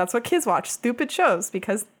 right? Because that's what kids watch, stupid shows,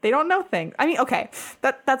 because they don't know things. I mean, okay,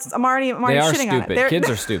 that's I'm already They are shitting on it. stupid. Kids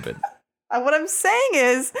are stupid. What I'm saying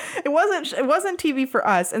is, it wasn't TV for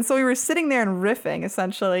us, and so we were sitting there and riffing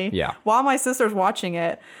essentially. Yeah. While my sister's watching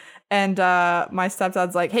it, and my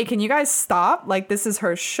stepdad's like, "Hey, can you guys stop? Like, this is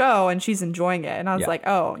her show, and she's enjoying it." And I was Yeah. like,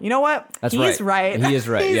 "Oh, you know what? That's He's right. right. He is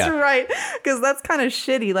right, He's yeah. right, because that's kind of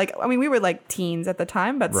shitty. Like, I mean, we were like teens at the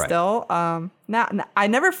time, but Right. still, I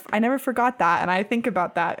never forgot that, and I think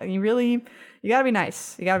about that. And you gotta be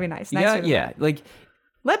nice. You gotta be nice. Yeah, Nicer than yeah. that. Like,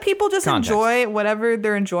 Let people just Context. enjoy whatever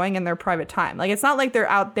they're enjoying in their private time. Like, it's not like they're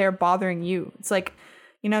out there bothering you. It's like,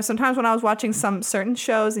 you know, sometimes when I was watching some certain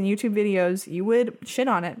shows and YouTube videos, you would shit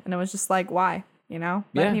on it. And it was just like, why? You know?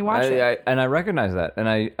 Let me watch it. and I recognize that, and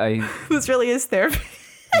I This really is therapy.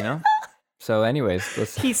 you know. So,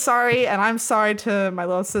 anyways, He's sorry, and I'm sorry to my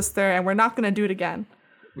little sister, and we're not going to do it again.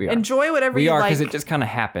 we are. Enjoy whatever We you are like. because it just kind of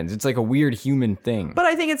happens. It's like a weird human thing. But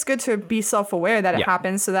I think it's good to be self-aware that it Yeah.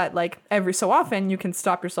 happens, so that like every so often you can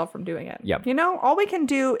stop yourself from doing it. Yep. You know, all we can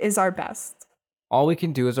do is our best. All we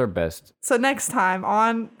can do is our best. So next time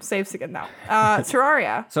on Saves Again, no.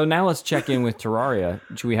 Terraria. So now let's check in with Terraria.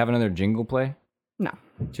 Should we have another jingle play? No.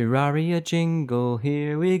 Terraria jingle,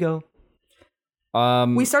 here we go.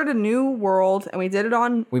 We started a new world and we did it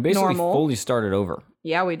on We basically normal. fully started over.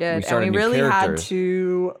 Yeah, we did. we started and we new really characters. had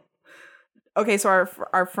to. Okay, so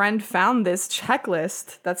our friend found this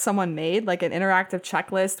checklist that someone made, like an interactive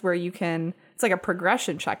checklist where you can. It's like a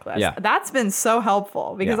progression checklist. Yeah. That's been so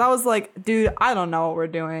helpful because Yeah. I was like, dude, I don't know what we're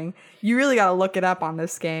doing. You really got to look it up on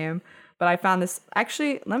this game. But I found this.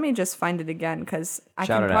 Actually, let me just find it again because I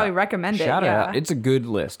Shout can it probably out. recommend it. Shout it yeah. out. It's a good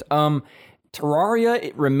list. Terraria,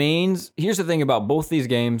 it remains. Here's the thing about both these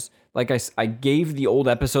games. Like I gave the old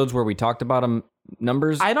episodes where we talked about them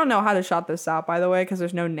numbers. I don't know how to shout this out, by the way, because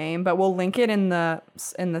there's no name, but we'll link it in the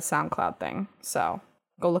SoundCloud thing. So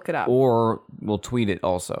go look it up or we'll tweet it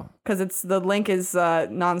also. because the link is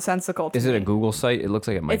nonsensical. To Is it me. a Google site? It looks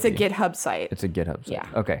like it might It's be. a GitHub site. It's a GitHub site. Yeah.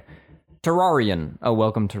 Okay. Terrarian. Oh,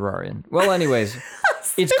 welcome Terrarian. Well, anyways,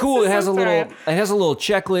 it's cool. It has a little. Terrarian. It has a little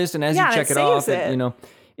checklist, and as Yeah, you check it it off, saves it. you know,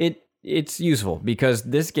 it's useful because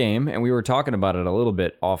this game, and we were talking about it a little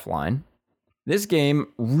bit offline. This game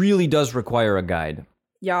really does require a guide.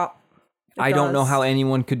 Yeah. I don't know how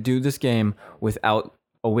anyone could do this game without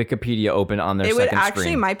a Wikipedia open on their it would second actually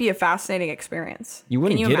screen. might be a fascinating experience. You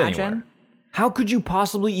wouldn't Can you get imagine? anywhere. How could you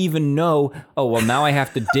possibly even know? Oh well, now I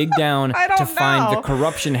have to dig down I don't to find know. the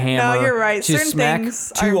corruption hammer. you're right. To Certain smack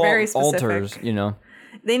things two are very specific. altars. You know.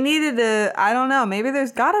 They needed to. I don't know. Maybe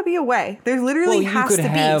there's got to be a way. There literally Well, you has could to be.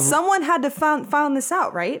 have- Someone had to found this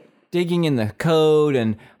out, right? Digging in the code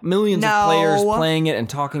and millions of No. players playing it and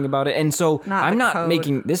talking about it. And so Not I'm the not code.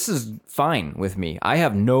 making this is fine with me. I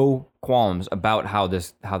have no qualms about how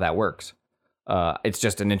that works. It's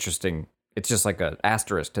just an interesting. It's just like an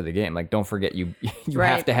asterisk to the game. Like, don't forget you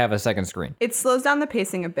have to have a second screen. It slows down the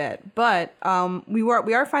pacing a bit, but we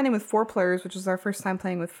are finding with 4 players, which is our first time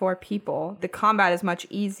playing with 4 people, the combat is much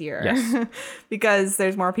easier. Yes. Because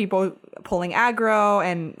there's more people pulling aggro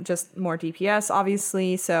and just more DPS,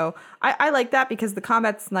 obviously. So I like that because the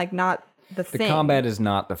combat's like not the thing. The combat is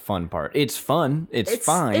not the fun part. It's fun. It's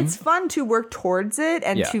fine. It's fun to work towards it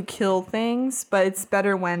and Yeah. to kill things, but it's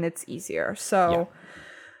better when it's easier. So.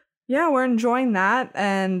 Yeah, we're enjoying that.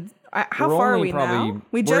 And how far are we now?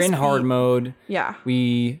 We're in hard mode. Yeah.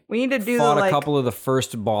 We need to do fought a couple of the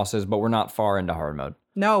first bosses, but we're not far into hard mode.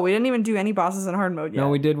 No, we didn't even do any bosses in hard mode yet. No,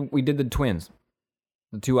 we did the twins.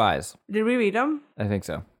 The 2 eyes. Did we beat them? I think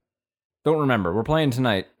so. Don't remember. We're playing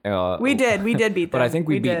tonight. We did beat them. But I think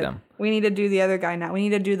we beat them. We need to do the other guy now. We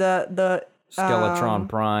need to do the Skeletron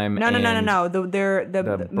Prime. No.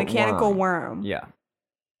 The mechanical worm. Yeah.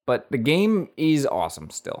 But the game is awesome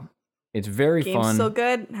still. It's very Game's fun. still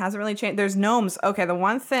good. Hasn't really changed. There's gnomes. Okay, the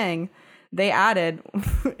one thing they added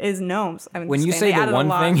is gnomes. When you say the one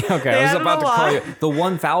thing, okay, I was about to call you the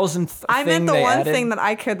 1,000th thing I meant the one added. thing that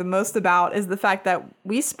I cared the most about is the fact that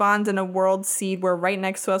we spawned in a world seed where right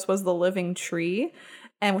next to us was the living tree.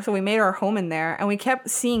 And so we made our home in there, and we kept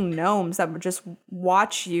seeing gnomes that would just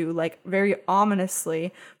watch you, like, very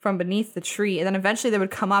ominously from beneath the tree. And then eventually they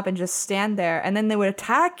would come up and just stand there, and then they would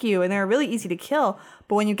attack you, and they were really easy to kill.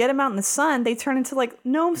 But when you get them out in the sun, they turn into, like,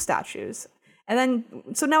 gnome statues. And then,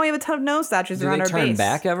 so now we have a ton of gnome statues around our base. Do they turn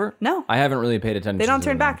back ever? No. I haven't really paid attention. They don't to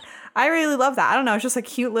turn them. back. I really love that. I don't know. It's just a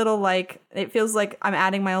cute little, like, it feels like I'm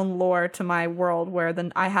adding my own lore to my world where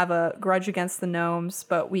then I have a grudge against the gnomes,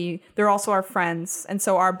 but they're also our friends. And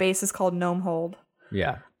so our base is called Gnomehold.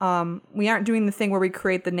 Yeah. We aren't doing the thing where we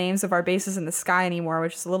create the names of our bases in the sky anymore,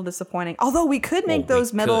 which is a little disappointing. Although we could make those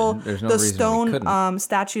stone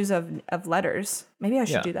statues of letters. Maybe I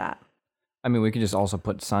should do that. I mean, we could just also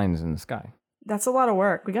put signs in the sky. That's a lot of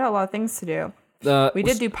work. We got a lot of things to do. We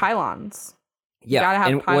did do pylons. Yeah,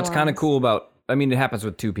 and what's kind of cool about, I mean, it happens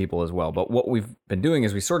with 2 people as well, but what we've been doing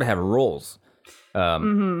is we sort of have roles.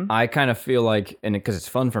 I kind of feel like, and because it's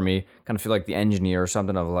fun for me, kind of feel like the engineer or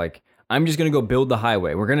something of like, I'm just going to go build the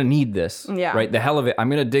highway. We're going to need this. Yeah. Right? The hell of it. I'm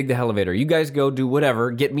going to dig the elevator. You guys go do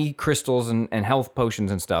whatever. Get me crystals and health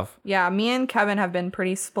potions and stuff. Yeah, me and Kevin have been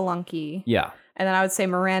pretty spelunky. Yeah. And then I would say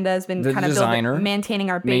Miranda has been The kind of maintaining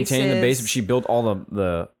our bases. Maintaining the base. She built all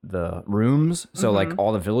the rooms. So like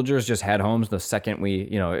all the villagers just had homes the second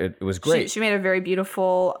it was great. She made a very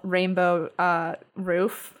beautiful rainbow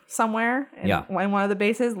roof somewhere in one of the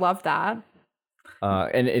bases. Loved that.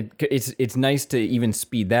 And it's nice to even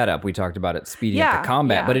speed that up. We talked about it speeding up the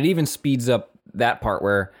combat, but it even speeds up that part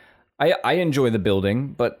where I enjoy the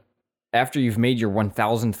building, but after you've made your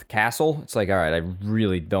 1,000th castle, it's like, all right, I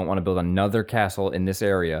really don't want to build another castle in this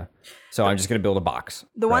area, so I'm just going to build a box.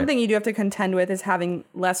 The one thing you do have to contend with is having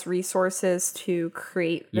less resources to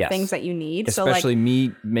create the things that you need. Especially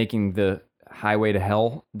me making the highway to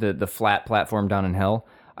hell, the flat platform down in hell.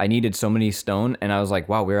 I needed so many stone, and I was like,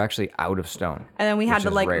 wow, we're actually out of stone. And then we had to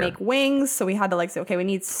make wings, so we had to say, okay, we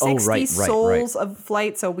need 60 souls of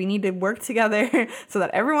flight, so we need to work together so that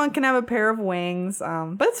everyone can have a pair of wings.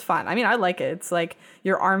 But it's fun. I mean, I like it. It's like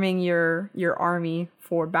you're arming your army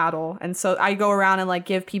for battle. And so I go around and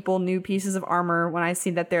give people new pieces of armor when I see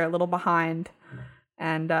that they're a little behind.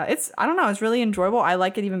 And I don't know, it's really enjoyable. I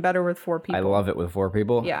like it even better with 4 people. I love it with 4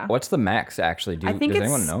 people. Yeah. What's the max actually? I think does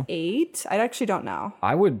it's anyone know? 8. I actually don't know.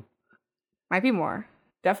 Might be more.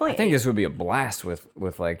 Definitely. I think this would be a blast with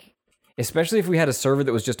especially if we had a server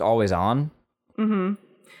that was just always on. Mm-hmm.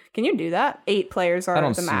 Can you do that? 8 players are the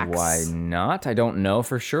max. I don't see why not. I don't know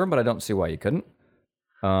for sure, but I don't see why you couldn't.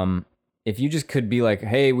 If you just could be like,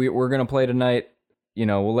 hey, we're gonna play tonight.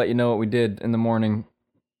 We'll let you know what we did in the morning.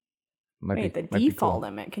 The default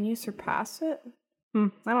limit. Can you surpass it?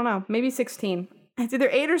 I don't know. Maybe 16. It's either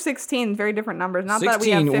 8 or 16. Very different numbers. Not that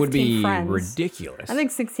we have 15 would be friends. Ridiculous. I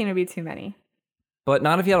think 16 would be too many. But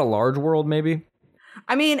not if you had a large world, maybe.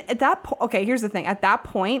 I mean, at that point, okay, here's the thing. At that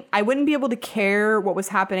point, I wouldn't be able to care what was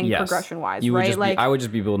happening progression-wise, right? I would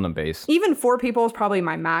just be building a base. Even 4 people is probably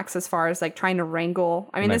my max as far as trying to wrangle.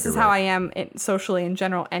 I mean, this is how I am socially in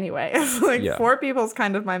general anyway. 4 people is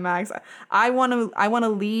kind of my max. I want to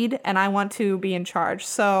lead and I want to be in charge.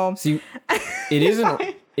 So see, it isn't.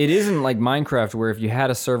 It isn't like Minecraft where if you had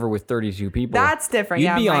a server with 32 people, that's different.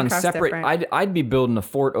 You'd be on Minecraft's separate. Different. I'd be building a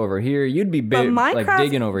fort over here. You'd be digging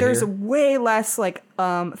over there's here. There's way less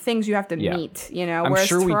things you have to meet. I'm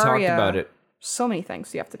sure we talked about it. So many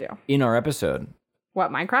things you have to do in our episode.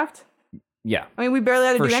 What, Minecraft? Yeah. I mean, we barely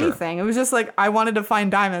had to For do sure. anything. It was just like I wanted to find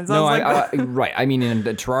diamonds. No, I was like, right. I mean, in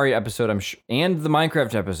the Terraria episode, and the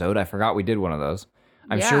Minecraft episode, I forgot we did one of those.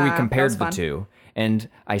 I'm sure we Yeah, that compared was the fun. two, and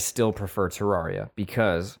I still prefer Terraria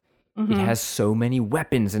because Mm-hmm. it has so many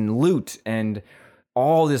weapons and loot and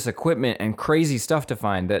all this equipment and crazy stuff to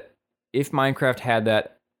find that if Minecraft had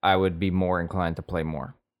that, I would be more inclined to play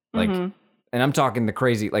more. Like, Mm-hmm. and I'm talking the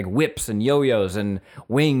crazy, like whips and yo-yos and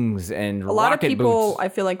wings and a lot of rocket people, boots. I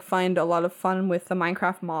feel like, find a lot of fun with the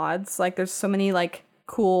Minecraft mods. Like, there's so many like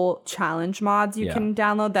cool challenge mods you Yeah. can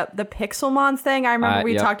download. That the Pixelmon thing I remember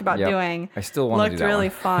we Yep, talked about yep. doing. I still want to do Looked that really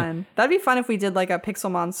one. fun. That'd be fun if we did like a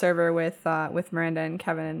Pixelmon server with Miranda and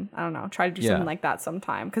Kevin. And I don't know, try to do Yeah. something like that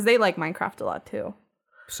sometime because they like Minecraft a lot too.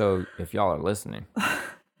 So if y'all are listening,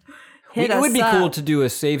 Hit it would us be cool up. to do a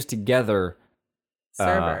saves together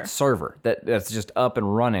server. that's just up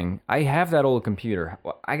and running. I have that old computer.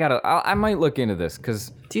 I might look into this because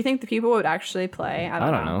Do you think the people would actually play? I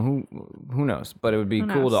I don't know who knows, but it would be Who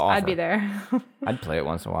cool knows? to offer. I'd be there. I'd play it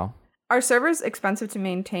once in a while. Are servers expensive to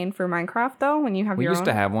maintain for Minecraft though? When you have We your used own,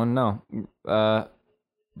 to have one, no,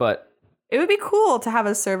 but it would be cool to have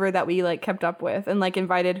a server that we like kept up with and like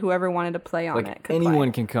invited whoever wanted to play on like it. Could anyone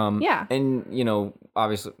play. can come. Yeah. and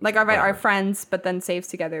obviously, Like our whatever. friends, but then saves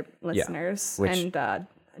together listeners which- and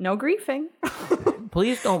no griefing.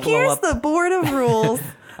 Please don't blow Here's up. the board of rules.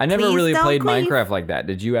 I never Please really don't played grief. Minecraft like that.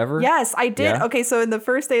 Did you ever? Yes, I did. Yeah? Okay, so in the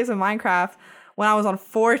first days of Minecraft, when I was on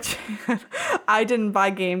 4chan, I didn't buy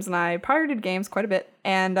games and I pirated games quite a bit.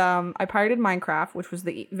 And I pirated Minecraft, which was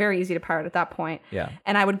very easy to pirate at that point. Yeah.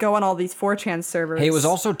 And I would go on all these 4chan servers. Hey, it was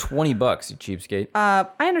also $20, you cheapskate. I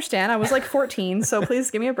understand. I was like 14, so please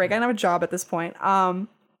give me a break. I didn't have a job at this point.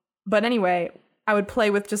 But anyway, I would play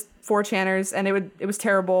with just 4chaners and it was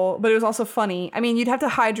terrible, but it was also funny. I mean, you'd have to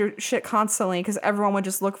hide your shit constantly because everyone would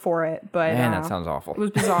just look for it. But Man, that sounds awful. it was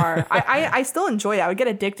bizarre. I still enjoyed it. I would get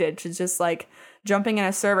addicted to just like jumping in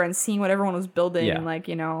a server and seeing what everyone was building Yeah. and like,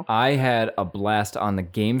 you know. I had a blast on the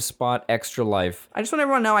GameSpot Extra Life. I just want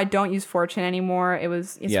everyone to know I don't use 4chan anymore.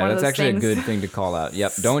 It's Yeah, one of that's those actually things. a good thing to call out.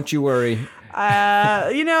 Yep, don't you worry.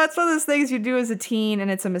 You know, it's one of those things you do as a teen and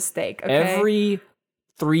it's a mistake. Okay? Every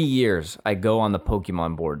 3 years, I go on the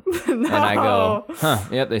Pokemon board. And I go,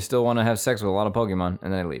 yep, they still want to have sex with a lot of Pokemon.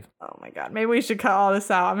 And then I leave. Oh my god, maybe we should cut all this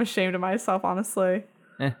out. I'm ashamed of myself, honestly.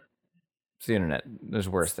 It's the internet. There's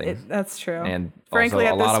worse things. That's true. And frankly,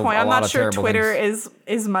 also at this point, I'm not sure terrible Twitter things.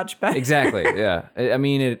 is much better. Exactly, yeah. I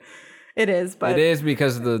mean, It is, but it is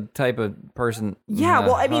because of the type of person. yeah.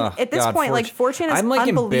 Well, I mean, at this point, like 4chan is I'm like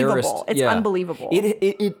unbelievable. embarrassed. It's Yeah. unbelievable.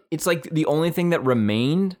 It's like the only thing that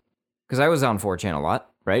remained because I was on 4chan a lot,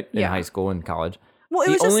 right? In Yeah. high school and college. well, it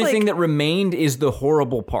The was just only like thing that remained is the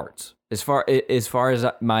horrible parts. As far as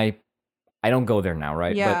I don't go there now,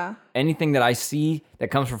 right? Yeah. But anything that I see that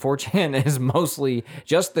comes from 4chan is mostly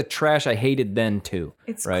just the trash I hated then too.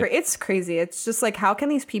 it's right? it's crazy. It's just like how can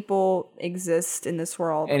these people exist in this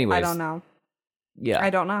world? I Anyways. don't know. Yeah. I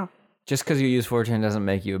don't know. Just because you use 4chan doesn't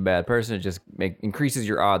make you a bad person. It just increases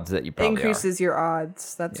your odds that you probably Increases your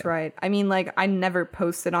odds. That's right. I mean, like I never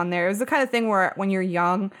posted on there. It was the kind of thing where when you're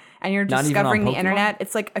young and you're Not even on discovering the Pokemon? internet,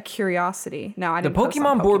 it's like a curiosity. No, I The didn't. post on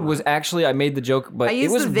Pokemon board Pokemon. was actually, I made the joke, but I it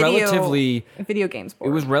used was the video, relatively video games board.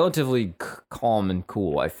 It was relatively calm and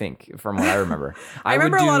cool, I think, from what I remember. I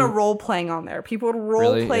remember would a lot do- of role playing on there. People would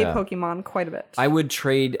role Really? play Yeah. Pokemon quite a bit. I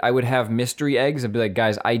would have mystery eggs and be like,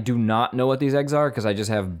 guys, I do not know what these eggs are because I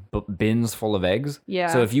just have bins full of eggs. Yeah.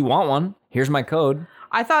 So if you want one, here's my code.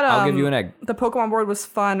 I thought I'll give you an egg. The Pokemon board was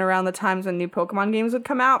fun around the times when new Pokemon games would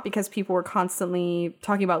come out because people were constantly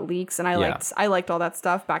talking about leaks, and I liked all that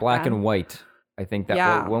stuff back Black then. and white. I think that,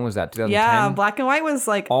 Yeah. when was that? 2010? Yeah, Black and White was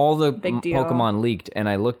like All the big deal. Pokemon leaked, and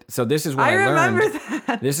I looked. So this is when I I remember learned.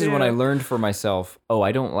 that. This is when I learned for myself. Oh,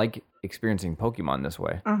 I don't like experiencing Pokemon this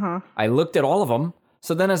way. I looked at all of them.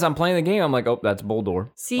 So then, as I'm playing the game, I'm like, oh, that's Boldore.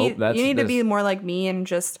 See, oh, that's you need to this. be more like me and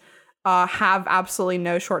just have absolutely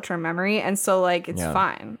no short-term memory, and so like it's Yeah.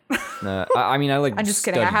 fine. I mean, I like. I'm just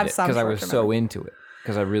kidding. I have some because I was short-term so into it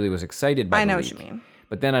because I really was excited by. I know the what you leak. mean.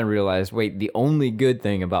 But then I realized, wait, the only good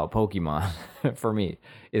thing about Pokemon for me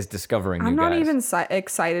is discovering I'm new not guys. even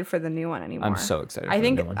excited for the new one anymore. I'm so excited. I for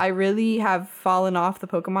think the new one. I really have fallen off the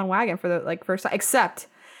Pokemon wagon for the like first time.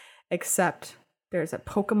 Except there's a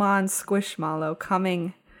Pokemon Squishmallow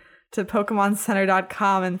coming to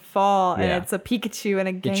PokemonCenter.com in fall, Yeah. and it's a Pikachu and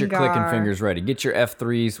a Gengar. Get your clicking fingers ready. Get your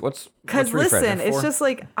F3s. What's Because refresh, listen, it's F4? just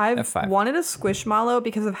like I've F5. wanted a Squishmallow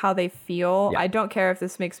because of how they feel. Yeah. I don't care if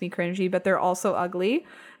this makes me cringy, but they're also ugly,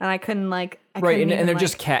 and I couldn't like. Right, and they're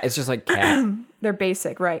just cat. It's just like cat. They're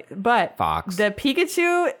basic, right? But Fox. the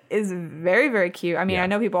Pikachu is very, very cute. I mean, Yeah. I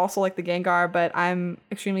know people also like the Gengar, but I'm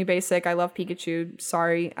extremely basic. I love Pikachu.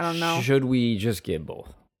 Sorry, I don't know. Should we just get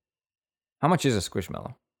both? How much is a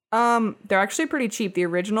Squishmallow? They're actually pretty cheap. The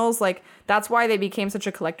originals, like that's why they became such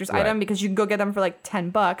a collector's Right. item because you can go get them for like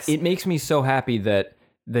 $10. It makes me so happy that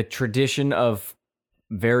the tradition of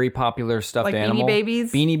very popular stuffed Like Beanie animal,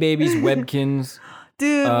 Babies? Beanie Babies, Webkins.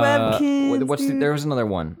 Dude, Webkins. What's dude. there was another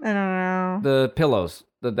one. I don't know. The pillows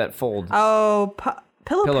that fold. Oh,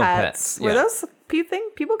 Pillow Pillow Pets. Pets, Were yeah. those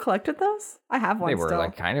people collected those? I have one They were still.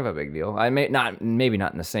 like kind of a big deal. Maybe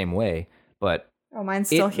not in the same way, but oh, mine's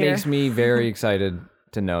still it here. makes me very excited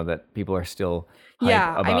to know that people are still hype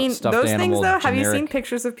Yeah, about I mean stuffed those things animal though. Have you seen generic-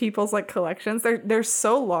 pictures of people's like collections? They're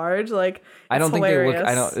so large. Like I don't it's think hilarious. they look.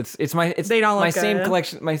 I don't. It's They don't my look same good.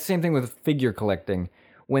 collection. My same thing with figure collecting.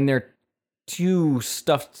 When they're too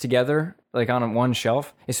stuffed together, like on one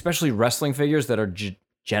shelf, especially wrestling figures that are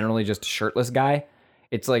generally just a shirtless guy.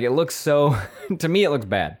 It's like it looks so. To me, it looks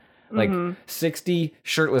bad. Like Mm-hmm. 60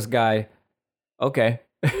 shirtless guy. Okay.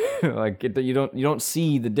 Like you don't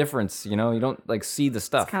see the difference. You know, you don't like see the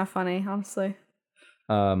stuff. It's kind of funny, honestly.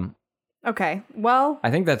 Um, Okay, well,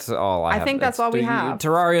 I think that's all I have. think that's all we have.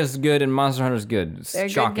 Terraria's good and Monster Hunter's good. It's they're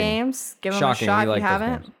shocking. good games. Give them Shocking. a shot We if like you those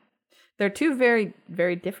haven't. games. They're two very,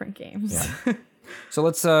 very different games. Yeah. So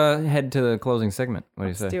let's head to the closing segment. What do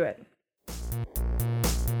you say? Let's do it.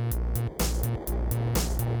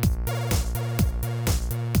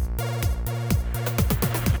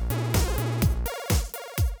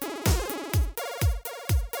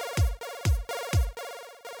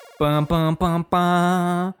 Bum, bum, bum,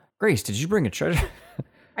 bum. Grace, did you bring a treasure?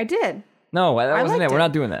 I did. No, that wasn't liked it. We're it.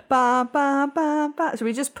 not doing that. Ba ba ba ba. Should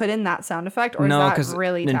we just put in that sound effect, or No, is because that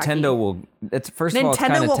really Nintendo tacky? will. It's first of all, it's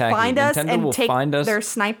kind Nintendo of will tacky. find us Nintendo and will take find us. their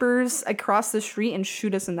snipers across the street and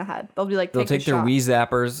shoot us in the head. They'll be like, They'll take the their shot. Wii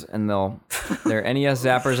zappers and their NES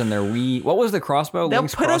zappers and their Wii. What was the crossbow? They'll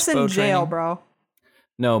Link's put us in crossbow jail, training? bro.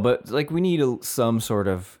 No, but like we need some sort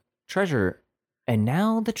of treasure. And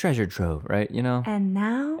now the treasure trove, right? You know. And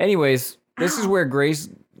now, Anyways, this is where Grace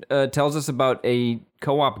tells us about a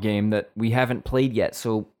co-op game that we haven't played yet.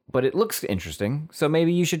 But it looks interesting, so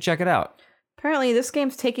maybe you should check it out. apparently, this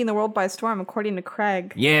game's taking the world by storm, according to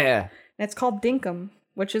Craig. Yeah. And it's called Dinkum,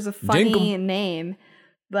 which is a funny Dinkum. name,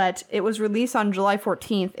 but it was released on July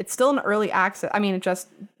 14th. It's still in early access. I mean, it just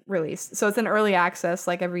released. So it's in early access,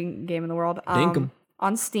 like every game in the world. Dinkum.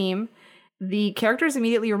 On Steam. The characters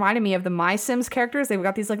immediately reminded me of the My Sims characters. They've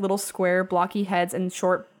got these like little square, blocky heads and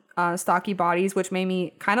short, stocky bodies, which made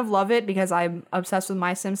me kind of love it because I'm obsessed with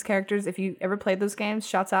My Sims characters. If you ever played those games,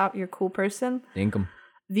 shouts out, you're a cool person. Dinkum.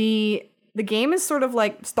 The game is sort of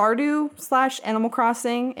like Stardew / Animal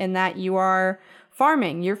Crossing in that you are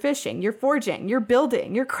farming, you're fishing, you're foraging, you're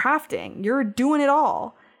building, you're crafting, you're doing it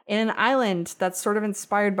all in an island that's sort of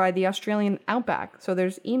inspired by the Australian outback. So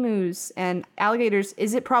there's emus and alligators.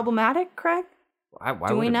 Is it problematic, Craig? Why Do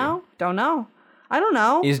would we it be? know? Don't know. I don't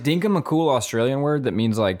know. Is dinkum a cool Australian word that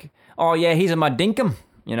means like, oh yeah, he's a my dinkum,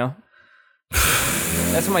 you know?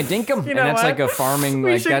 That's my dinkum. You And know that's what? like a farming,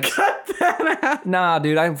 We like should that's cut that out. nah,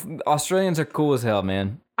 dude. Australians are cool as hell,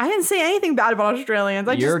 man. I didn't say anything bad about Australians.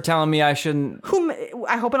 You're telling me I shouldn't,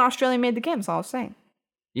 I hope an Australian made the game, that's all I was saying.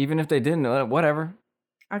 even if they didn't, whatever.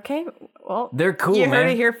 Okay, well, They're cool, you heard man.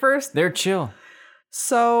 it here first. They're chill.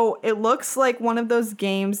 So it looks like one of those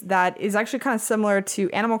games that is actually kind of similar to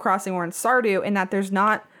Animal Crossing or in Stardew in that there's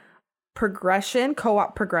not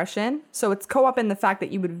co-op progression. So it's co-op in the fact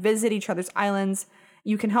that you would visit each other's islands.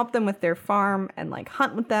 You can help them with their farm and like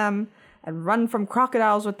hunt with them and run from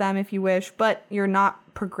crocodiles with them if you wish, but you're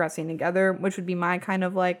not progressing together, which would be my kind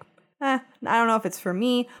of like, I don't know if it's for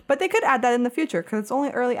me, but they could add that in the future because it's only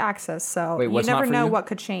early access. So Wait, you what's never not for know you? what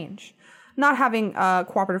could change. Not having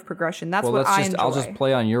cooperative progression. That's Well, what I enjoy. I'll just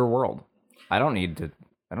play on your world. I don't need to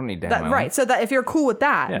have my own. Right, so that if you're cool with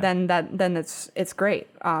that, Yeah. then it's great.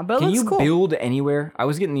 But it Can looks you cool. build anywhere? I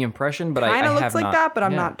was getting the impression, but I Kind of have looks like not. that, but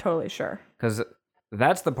I'm not totally sure. Because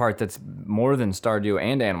that's the part that's more than Stardew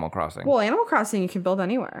and Animal Crossing. Well, Animal Crossing you can build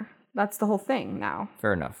anywhere. That's the whole thing now.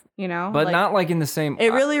 Fair enough. You know, But Like, not like in the same.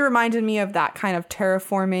 It really reminded me of that kind of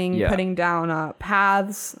terraforming, Yeah. putting down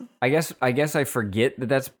paths. I guess I forget that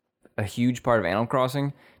that's a huge part of Animal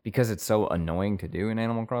Crossing because it's so annoying to do in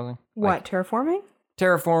Animal Crossing. What terraforming?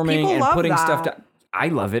 Terraforming People and love putting stuff that. down. I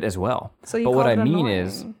love it as well. So you but what call I it mean annoying.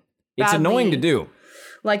 is, it's annoying to Badly. do.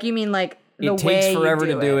 Like you mean like the it takes way forever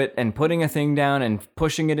you to do it, and putting a thing down and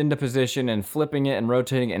pushing it into position and flipping it and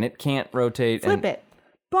rotating, and it can't rotate. Flip it,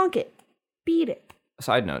 bonk it, beat it.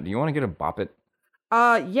 Side note: do you want to get a Bop It?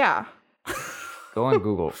 Yeah. Go on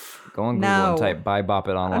Google. Go on Google and type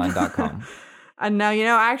buybopitonline.com.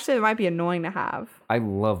 No, actually, it might be annoying to have. I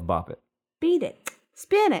love Bop It. Beat it,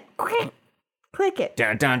 spin it, click it,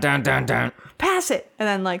 Dun, dun, dun, dun, dun. pass it, and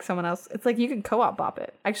then like someone else. It's like you can co-op Bop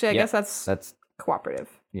It. Actually, I guess that's cooperative.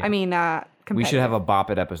 Yeah. I mean, we should have a Bop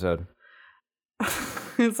It episode.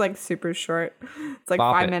 It's like super short. It's like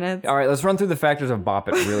Bop 5 It. minutes. All right, let's run through the factors of Bop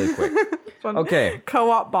It really quick. Okay.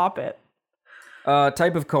 Co-op Bop It.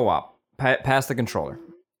 Type of co-op. Pass the controller.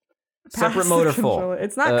 Pass Separate mode the or full. controller.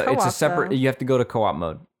 It's not co-op. It's a separate. Though. You have to go to co-op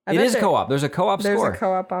mode. I It bet is co-op. There's a co-op There's score. a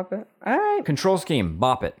co-op Bop It. All right. Control scheme.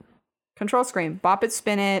 Bop It. Control screen. Bop it,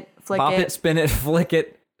 spin it, flick Bop it. it, spin it, flick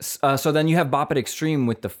it. So then you have Bop It Extreme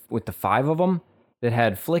with the 5 of them that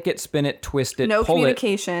had flick it, spin it, twist it, No pull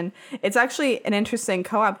communication. It's actually an interesting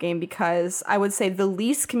co-op game because I would say the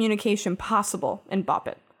least communication possible in Bop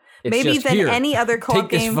It. It's Maybe just than here. any other co-op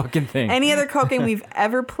Take game. this fucking thing. Any other co-op game we've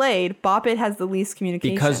ever played, Bop It has the least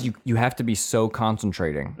communication. Because you have to be so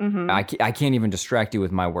concentrating. Mm-hmm. I can't even distract you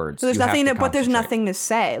with my words. So there's You have nothing to but there's concentrate. nothing to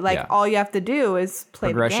say. Like Yeah. all you have to do is play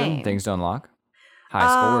the Progression, game. things to unlock,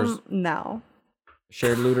 high scores, No.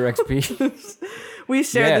 shared looter XP. We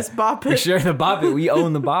share Yeah, this Bop We It. share the Bop It. We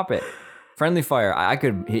own the Bop It. Friendly fire. I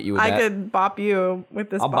could hit you with that. I could bop you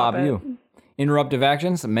with this I'll Bop bob It. you. Interruptive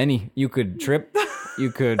actions, many. You could trip. You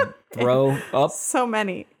could throw up. So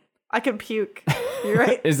many. I could puke. You're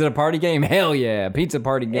right. Is it a party game? Hell yeah. Pizza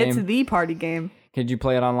party game. It's the party game. Could you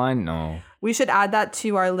play it online? No. We should add that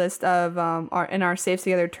to our list of our Saves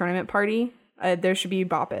Together tournament party. There should be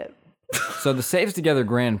Bop It. So the Saves Together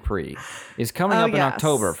Grand Prix is coming Oh, up in yes.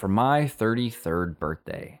 October for my 33rd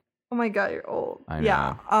birthday. Oh my god, you're old. I know.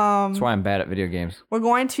 Yeah. That's why I'm bad at video games. We're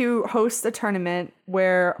going to host a tournament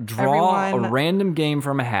where Draw everyone, a random game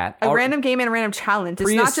from a hat. a random game and a random challenge. It's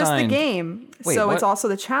not just the Pre-assigned. game, Wait, so what? it's also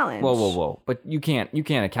the challenge. Whoa. But you can't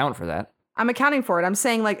account for that. I'm accounting for it. I'm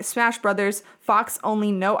saying like Smash Brothers, Fox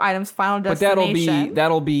only, no items, Final But Destination.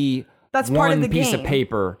 that'll be That's one part of the piece game. of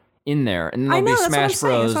paper in there, and then I there'll know, be that's what I'm Smash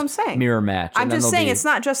saying, that's Bros. what I'm saying. Mirror match. I'm and then just there'll saying be- it's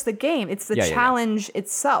not just the game, it's the Yeah, yeah. challenge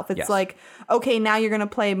itself. It's Yes. like, okay, now you're going to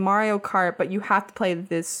play Mario Kart, but you have to play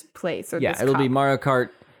this place or Yeah, this it'll be cup. Mario Kart.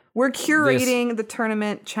 We're curating the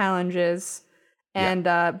tournament challenges, and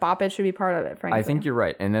Bop It should be part of it, frankly. I think you're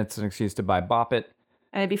right, and that's an excuse to buy Bop It.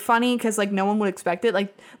 And it'd be funny because like no one would expect it.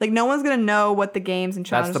 Like no one's going to know what the games and That's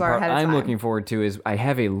challenges the are part ahead of time. I'm looking forward to. Is I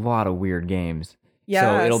have a lot of weird games. So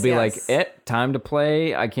Yes, it'll be yes. like, time to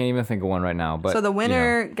play. I can't even think of one right now. But So the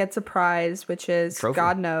winner gets a prize, which is, Trophy.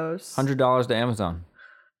 God knows. $100 to Amazon.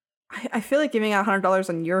 I feel like giving out $100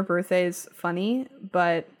 on your birthday is funny,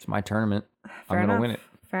 but It's my tournament. fair I'm enough. gonna win it.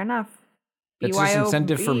 Fair enough. It's just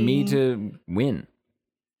incentive for me to win.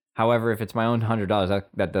 However, if it's my own $100,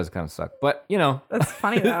 that does kind of suck. But That's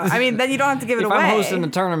funny though. I mean, then you don't have to give it if away. I'm hosting the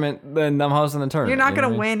tournament, then I'm hosting the tournament. You're not you know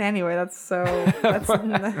gonna what I mean? win anyway. That's so. That's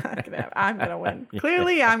I'm gonna win.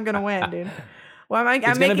 Clearly, I'm gonna win, dude. Well, I'm It's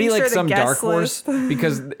gonna making be like sure the some guest dark horse list-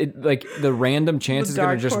 because like the random chance is gonna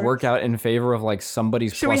dark just horse. work out in favor of like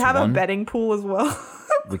somebody's Should we plus have one. a betting pool as well?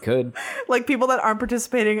 We could. Like people that aren't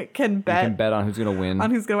participating can You bet can bet on who's gonna win.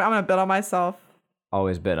 on who's gonna. I'm gonna bet on myself.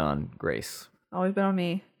 Always bet on Grace. Always bet on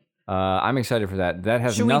me. I'm excited for that. That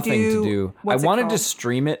has Should we nothing to do- do. I what's it wanted to called?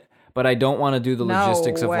 stream it, but I don't want to do the No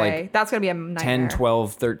logistics of way. like That's gonna be a nightmare. 10,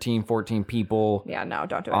 12, 13, 14 people Yeah, no,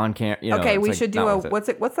 don't do it. on camera. Okay, we should do a what's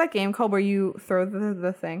what's that game called where you throw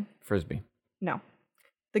the thing? Frisbee. No,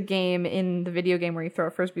 the game in the video game where you throw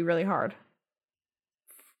a frisbee really hard.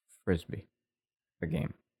 Frisbee. The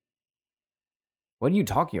game. What are you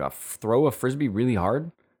talking about? Throw a frisbee really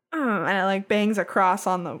hard? And it like bangs across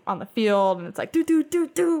on the field, and it's like do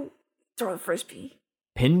throw the frisbee.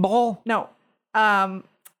 Pinball? No,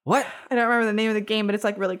 What? I don't remember the name of the game, but it's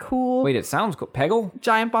like really cool. Wait, it sounds cool. Peggle?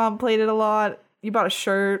 Giant Bomb played it a lot. You bought a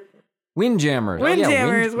shirt. Windjammers.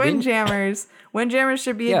 Windjammers. Windjammers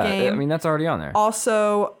should be a game. I mean, that's already on there.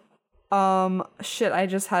 Also, shit, I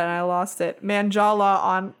just had it and I lost it. Manjala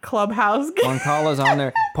on Clubhouse. Moncala's on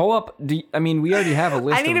there. Pull up. We already have a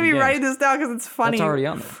list. I need to be writing this down because it's funny. That's already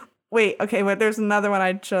on there. Wait, okay, wait, there's another one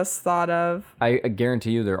I just thought of. I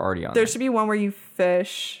guarantee you they're already on There there. should be one where you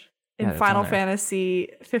fish in Yeah, that's Final on there. Fantasy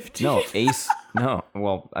 15. No, Ace. No.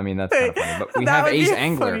 Well, I mean, that's kind of funny. But we That have would be Ace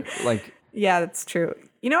Angler. funny. Like, Yeah, that's true.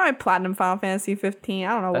 You know, I platinum Final Fantasy 15. I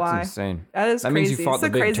don't know that's why. insane. That is That crazy. means you fought It's the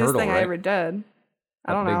the big craziest turtle, thing I right? ever did.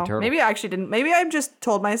 I That don't big know. turtle. Maybe I actually didn't. Maybe I just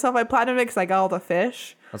told myself I platinumed it because I got all the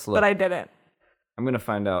fish, Let's look. but I didn't. I'm going to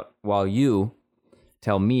find out while you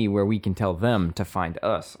tell me where we can tell them to find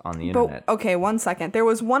us on the internet. But okay, 1 second. There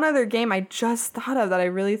was one other game I just thought of that I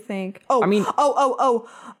really think.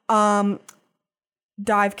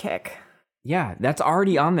 Dive Kick. Yeah, that's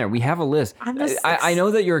already on there. We have a list. just I know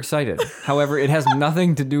that you're excited. However, it has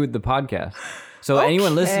nothing to do with the podcast. So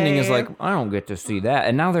anyone listening is like, I don't get to see that.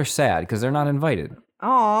 And now they're sad because they're not invited.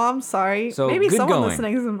 Oh, I'm sorry. So maybe good someone going.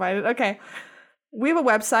 listening is invited. Okay. We have a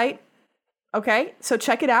website. Okay. So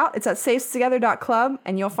check it out. It's at savestogether.club,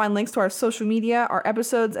 and you'll find links to our social media, our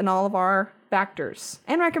episodes, and all of our factors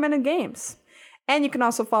and recommended games. And you can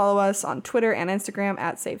also follow us on Twitter and Instagram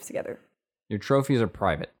at savestogether. Your trophies are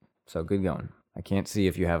private. So good going. I can't see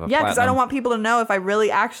if you have a Yeah, because I platinum. don't want people to know if I really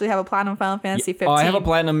actually have a platinum Final Fantasy 15. Oh, I have a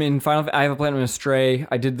platinum in I have a platinum in Stray.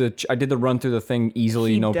 I did the run through the thing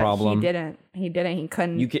easily, no problem. He didn't. He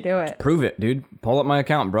couldn't You can do it. Prove it, dude. Pull up my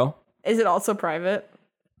account, bro. Is it also private?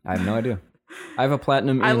 I have no idea. I have a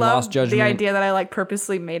platinum I in love Lost Judgment. the idea that I like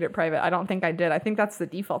purposely made it private. I don't think I did. I think that's the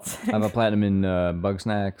default I setting. have a platinum in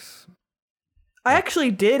Bugsnax. I actually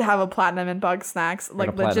did have a platinum in Bug Snacks, like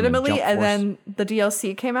a platinum in legitimately, Jump and Force. then the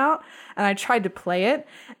DLC came out, and I tried to play it,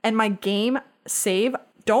 and my game save,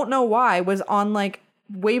 don't know why, was on like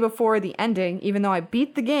way before the ending, even though I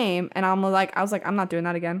beat the game, and I was like, I'm not doing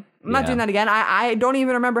that again. I'm not Yeah. doing that again. I don't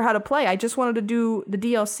even remember how to play. I just wanted to do the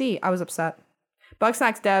DLC. I was upset. Bug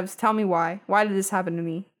Snacks devs, tell me why. Why did this happen to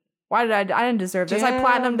me? Why did I didn't deserve this? I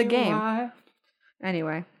platinumed the game.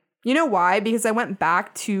 Anyway. You know why? Because I went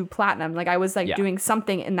back to platinum. Like I was like doing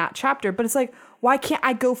something in that chapter, but it's like, why can't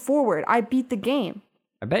I go forward? I beat the game.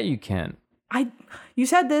 I bet you can. You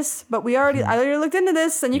said this, but I already looked into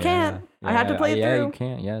this and you can't. I had to play it Yeah, through. you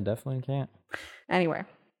can't. Yeah, definitely can't. Anyway.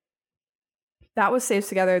 That was Saves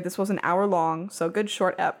Together. This was an hour long, so good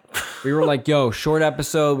short ep. We were like, yo, short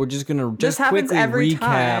episode. We're just gonna This happens quickly every recap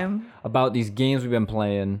time. about these games we've been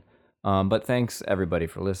playing. But thanks everybody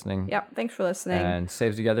for listening. Yep, thanks for listening. And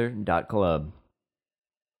savetogether.club.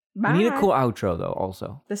 Bye. We need a cool outro though,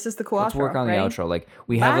 also. This is the cool Let's outro. work on the right? outro. Like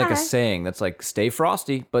we have like Bye. a saying that's like stay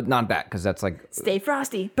frosty, but not bad, because that's like Stay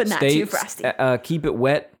frosty, but not too frosty. Keep it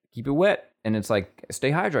wet. And it's like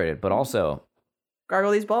stay hydrated, but also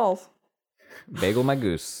Gargle these balls. bagel my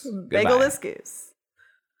goose. Bagel Goodbye. this goose.